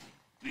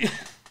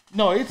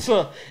 No, it's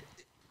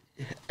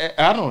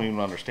I don't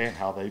even understand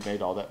how they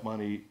made all that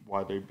money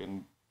while they've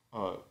been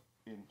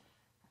in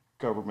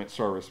government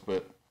service,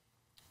 but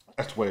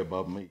that's way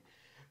above me.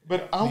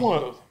 But I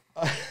want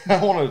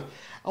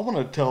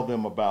to tell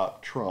them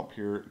about Trump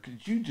here,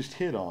 because you just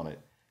hit on it.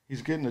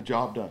 He's getting the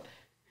job done.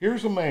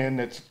 Here's a man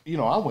that's, you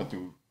know,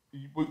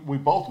 we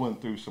both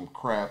went through some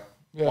crap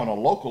on a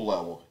local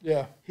level.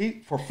 Yeah.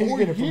 For 4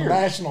 years. From the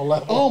national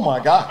level. Oh, my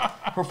God.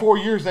 For 4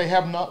 years, they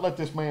have not let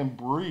this man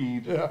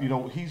breathe. Yeah. You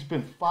know, he's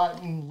been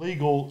fighting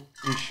legal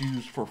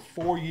issues for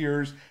 4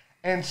 years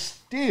and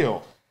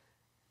still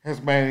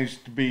has managed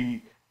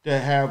to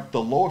have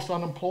the lowest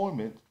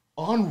unemployment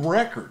on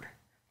record.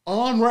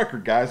 On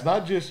record, guys.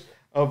 Not just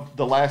of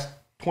the last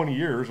 20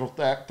 years or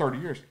 30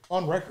 years.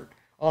 On record.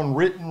 On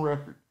written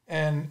record.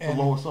 And the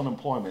lowest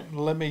unemployment.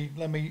 Let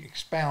me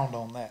expound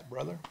on that,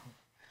 brother.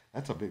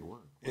 That's a big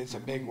word. It's a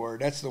big word.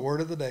 That's the word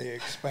of the day,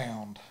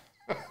 expound.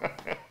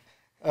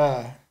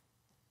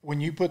 When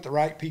you put the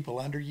right people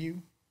under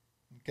you,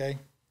 okay?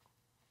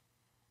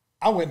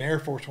 I went in the Air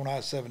Force when I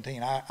was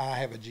 17. I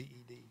have a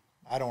GED.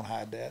 I don't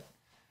hide that.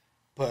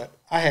 But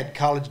I had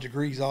college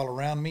degrees all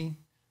around me.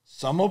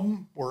 Some of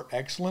them were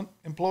excellent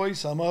employees.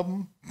 Some of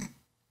them,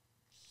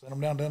 sent them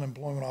down to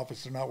unemployment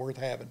office. They're not worth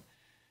having.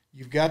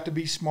 You've got to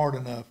be smart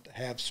enough to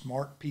have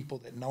smart people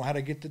that know how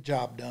to get the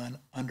job done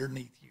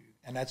underneath you.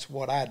 And that's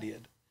what I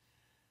did.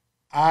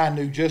 I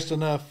knew just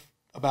enough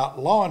about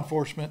law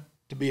enforcement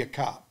to be a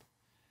cop.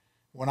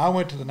 When I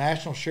went to the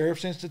National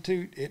Sheriff's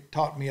Institute, it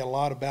taught me a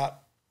lot about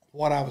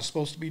what I was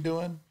supposed to be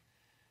doing,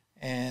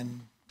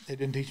 and it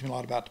didn't teach me a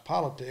lot about the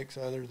politics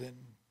other than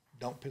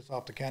don't piss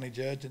off the county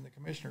judge and the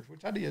commissioners,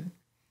 which I did.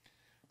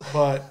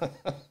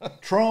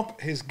 But Trump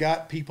has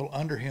got people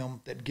under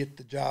him that get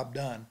the job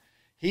done.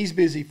 He's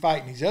busy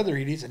fighting these other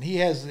idiots, and he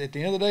has, at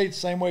the end of the day, it's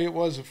the same way it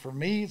was for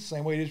me, it's the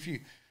same way it is for you.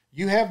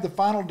 You have the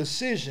final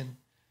decision,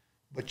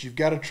 but you've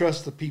got to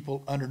trust the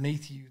people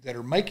underneath you that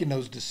are making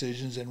those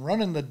decisions and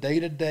running the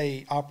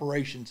day-to-day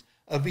operations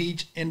of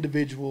each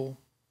individual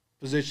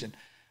position.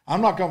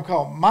 I'm not going to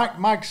call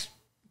Mike's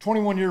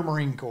 21-year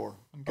Marine Corps,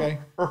 okay?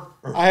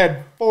 I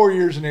had 4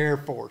 years in the Air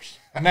Force.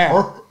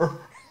 Now,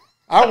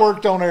 I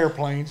worked on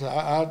airplanes.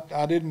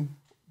 I didn't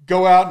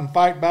go out and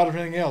fight battles or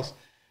anything else.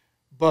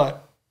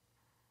 But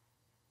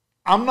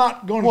I'm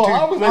not going to. Well,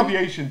 I was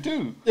aviation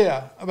too.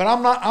 Yeah, but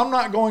I'm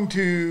not going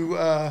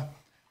to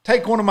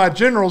take one of my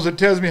generals that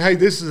tells me, "Hey,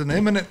 this is an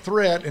imminent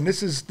threat, and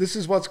this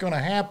is what's going to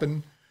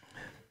happen."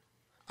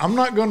 I'm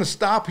not going to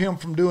stop him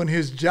from doing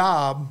his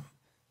job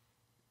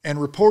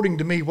and reporting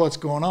to me what's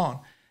going on.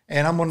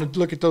 And I'm going to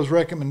look at those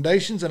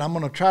recommendations, and I'm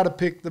going to try to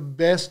pick the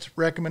best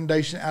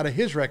recommendation out of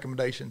his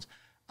recommendations.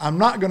 I'm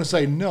not going to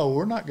say, no,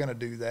 we're not going to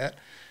do that.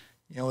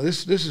 You know,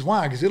 this is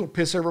why, because it'll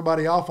piss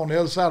everybody off on the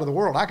other side of the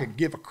world. I could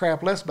give a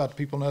crap less about the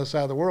people on the other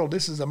side of the world.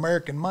 This is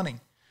American money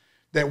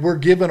that we're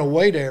giving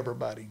away to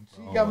everybody.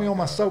 So you got me on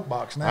my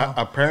soapbox now.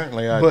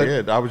 Apparently I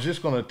did. I was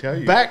just going to tell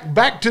you.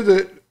 Back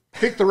to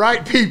pick the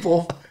right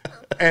people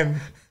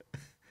and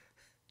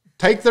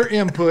take their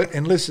input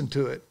and listen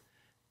to it.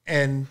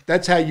 And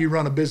that's how you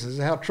run a business.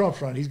 That's how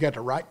Trump's run. He's got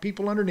the right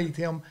people underneath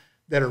him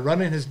that are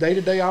running his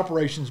day-to-day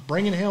operations,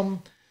 bringing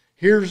him,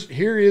 here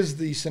is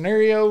the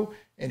scenario,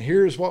 and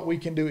here's what we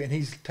can do. And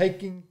he's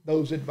taking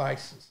those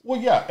advices. Well,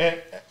 yeah.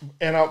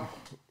 And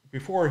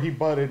before he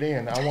butted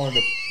in, I wanted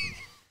to.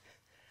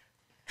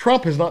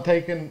 Trump has not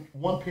taken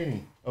one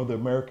penny of the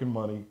American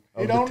money.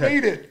 He don't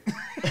need it.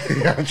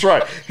 Yeah, that's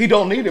right. He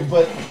don't need it.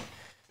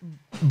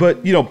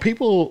 But you know,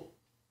 people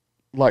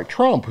like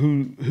Trump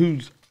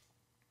who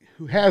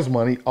has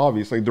money,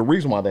 obviously, the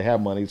reason why they have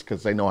money is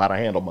because they know how to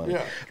handle money.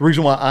 Yeah. The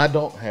reason why I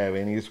don't have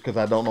any is because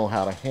I don't know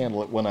how to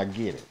handle it when I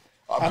get it.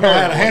 I know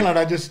how to handle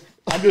it.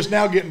 I'm just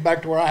now getting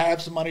back to where I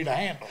have some money to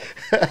handle.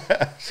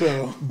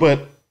 So,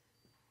 but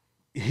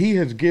he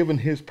has given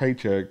his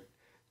paycheck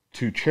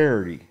to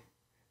charity.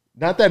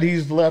 Not that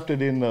he's left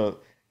it in the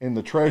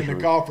treasury. In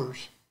the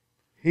coffers.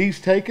 He's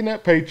taken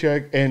that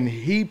paycheck and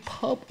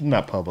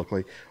not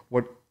publicly.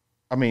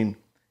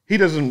 He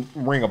doesn't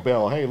ring a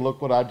bell. Hey,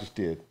 look what I just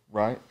did,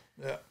 right?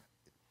 Yeah.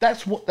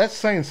 That's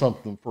saying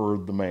something for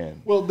the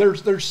man. Well,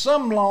 there's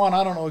some law, and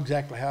I don't know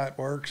exactly how it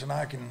works, and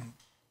I can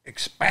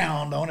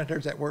expound on it.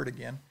 There's that word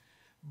again.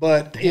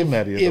 But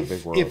that is a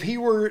big word. If he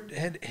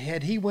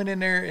had he went in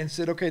there and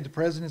said, okay, the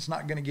president's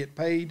not going to get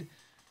paid,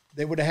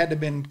 they would have had to have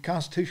been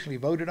constitutionally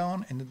voted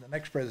on, and then the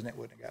next president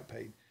wouldn't have got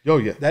paid. Oh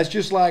yeah. That's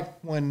just like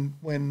when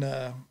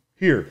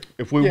here,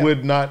 if we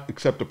would not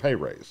accept a pay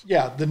raise.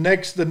 Yeah, the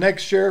next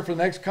sheriff or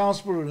the next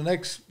constable or the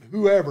next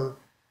whoever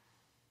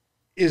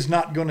is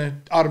not going to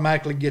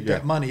automatically get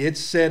that money.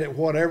 It's set at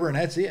whatever, and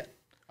that's it.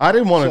 I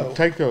didn't want to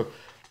take a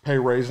pay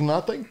raise, and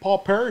I think Paul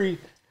Perry,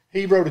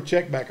 he wrote a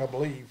check back, I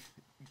believe.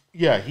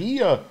 Yeah, he.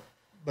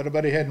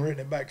 But he hadn't written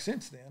it back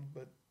since then.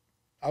 But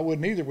I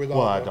wouldn't either with all.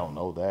 Well, I don't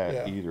know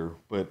that either,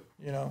 but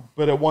you know.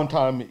 But at one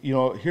time, you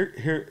know,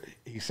 here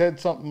he said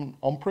something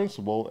on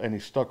principle, and he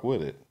stuck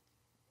with it.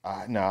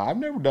 No, I've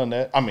never done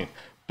that. I mean,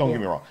 don't get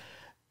me wrong.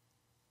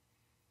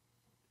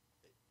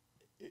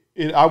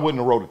 I wouldn't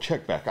have wrote a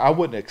check back. I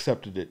wouldn't have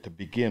accepted it to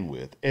begin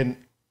with, and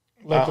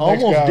I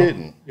almost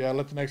didn't. Yeah,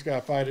 let the next guy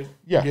fight it.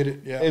 Yeah, get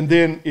it. Yeah, and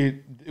then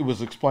it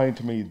was explained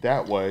to me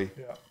that way.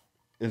 Yeah,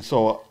 and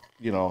so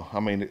you know, I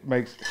mean, it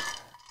makes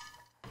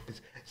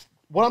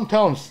what I'm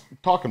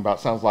talking about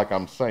sounds like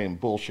I'm saying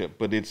bullshit,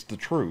 but it's the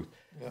truth.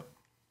 Yeah.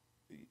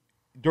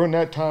 During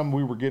that time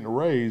we were getting a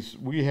raise,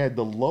 we had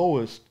the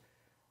lowest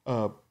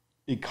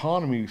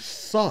economy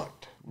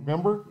sucked.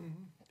 Remember? Mm-hmm.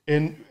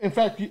 And in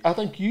fact, I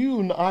think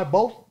you and I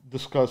both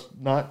discussed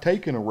not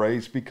taking a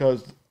raise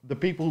because the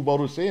people who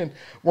voted us in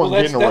weren't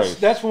getting a raise.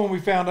 That's when we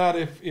found out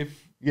if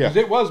because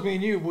it was me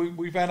and you,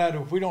 we found out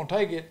if we don't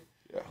take it,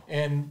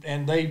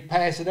 and they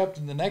pass it up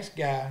to the next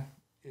guy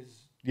is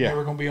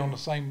never going to be on the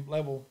same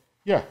level.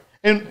 Yeah,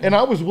 and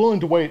I was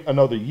willing to wait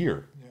another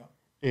year.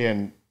 Yeah,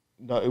 and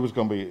no, it was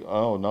going to be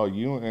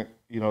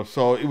you know,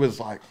 so it was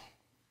like.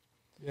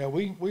 Yeah,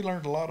 we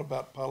learned a lot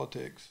about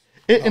politics.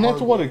 And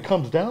that's what it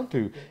comes down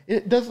to.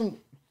 It doesn't,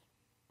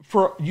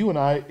 for you and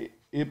I,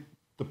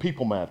 the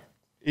people matter.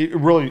 It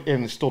really,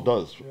 and it still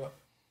does. Yeah.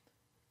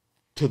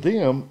 To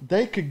them,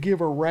 they could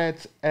give a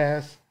rat's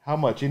ass how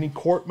much any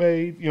court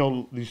made, you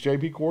know, these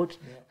JP courts,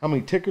 how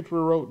many tickets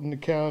were wrote in the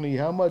county,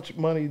 how much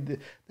money. They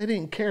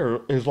didn't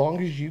care as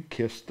long as you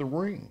kissed the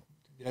ring.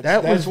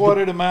 That's what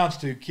it amounts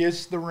to,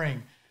 kiss the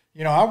ring.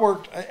 You know, I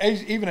worked,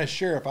 even as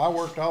sheriff, I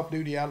worked off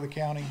duty out of the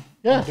county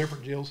in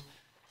different jails.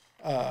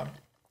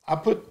 I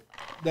put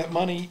that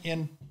money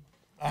in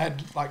I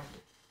had like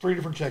 3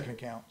 different checking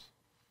accounts,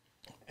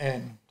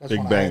 and that's Big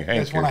when bang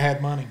that's when I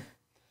had money.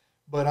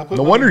 But I put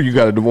No wonder you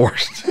got a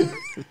divorce.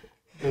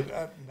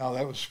 no,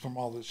 that was from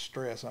all this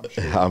stress, I'm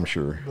sure. I'm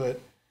sure. But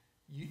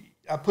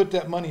I put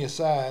that money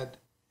aside,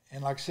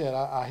 and like I said,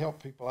 I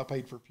helped people. I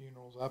paid for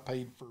funerals. I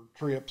paid for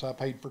trips. I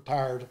paid for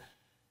tires.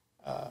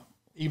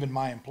 Even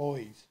my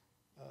employees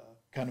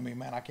come to me,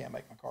 man, I can't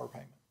make my car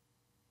payment.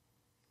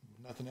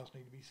 Nothing else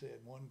need to be said.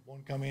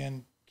 One come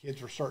in,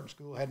 kids were starting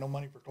school, had no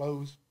money for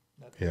clothes.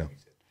 Nothing to be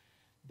said.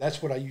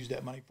 That's what I used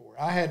that money for.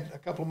 I had a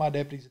couple of my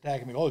deputies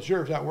attacking me. Oh, the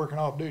sheriff's out working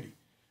off duty.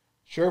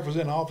 Sheriff was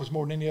in the office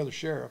more than any other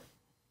sheriff.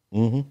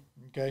 Mm-hmm.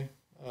 Okay.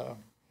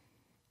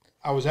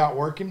 I was out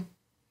working.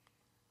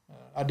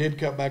 I did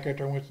cut back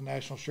after I went to the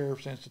National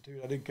Sheriff's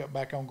Institute. I did cut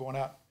back on going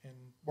out and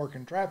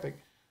working traffic,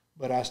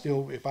 but I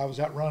still, if I was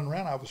out running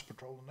around, I was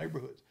patrolling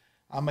neighborhoods.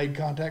 I made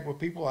contact with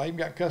people. I even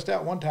got cussed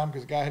out one time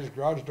because the guy had his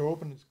garage door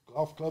open, his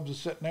golf clubs was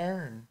sitting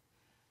there, and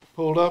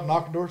pulled up,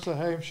 knocked the door, said,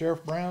 "Hey, I'm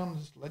Sheriff Brown,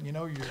 just letting you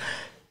know you're."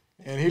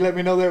 And he let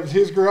me know that was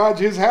his garage,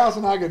 his house,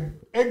 and I could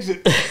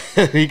exit.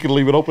 He could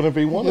leave it open if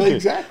he wanted to.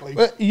 Exactly.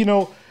 But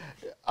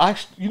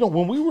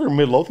when we were in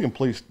Midlothian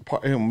Police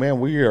Department, man,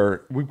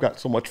 we've got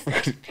so much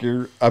footage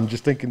here. I'm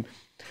just thinking,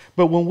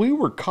 but when we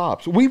were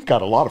cops, we've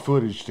got a lot of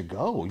footage to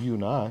go, you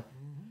and I.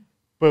 Mm-hmm.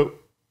 But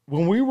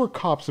when we were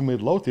cops in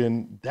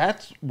Midlothian,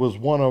 that was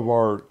one of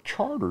our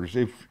charters.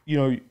 If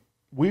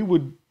we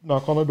would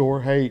knock on the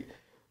door, hey,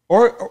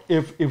 or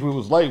if it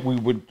was late, we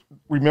would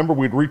remember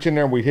we'd reach in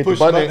there and we'd hit the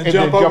button and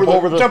jump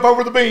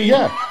over the beam.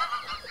 Yeah.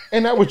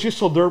 And that was just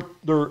so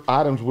their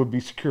items would be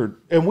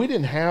secured. And we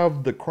didn't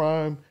have the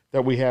crime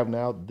that we have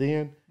now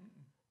then,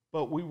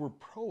 but we were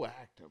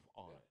proactive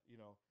on it,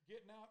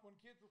 Getting out when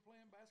kids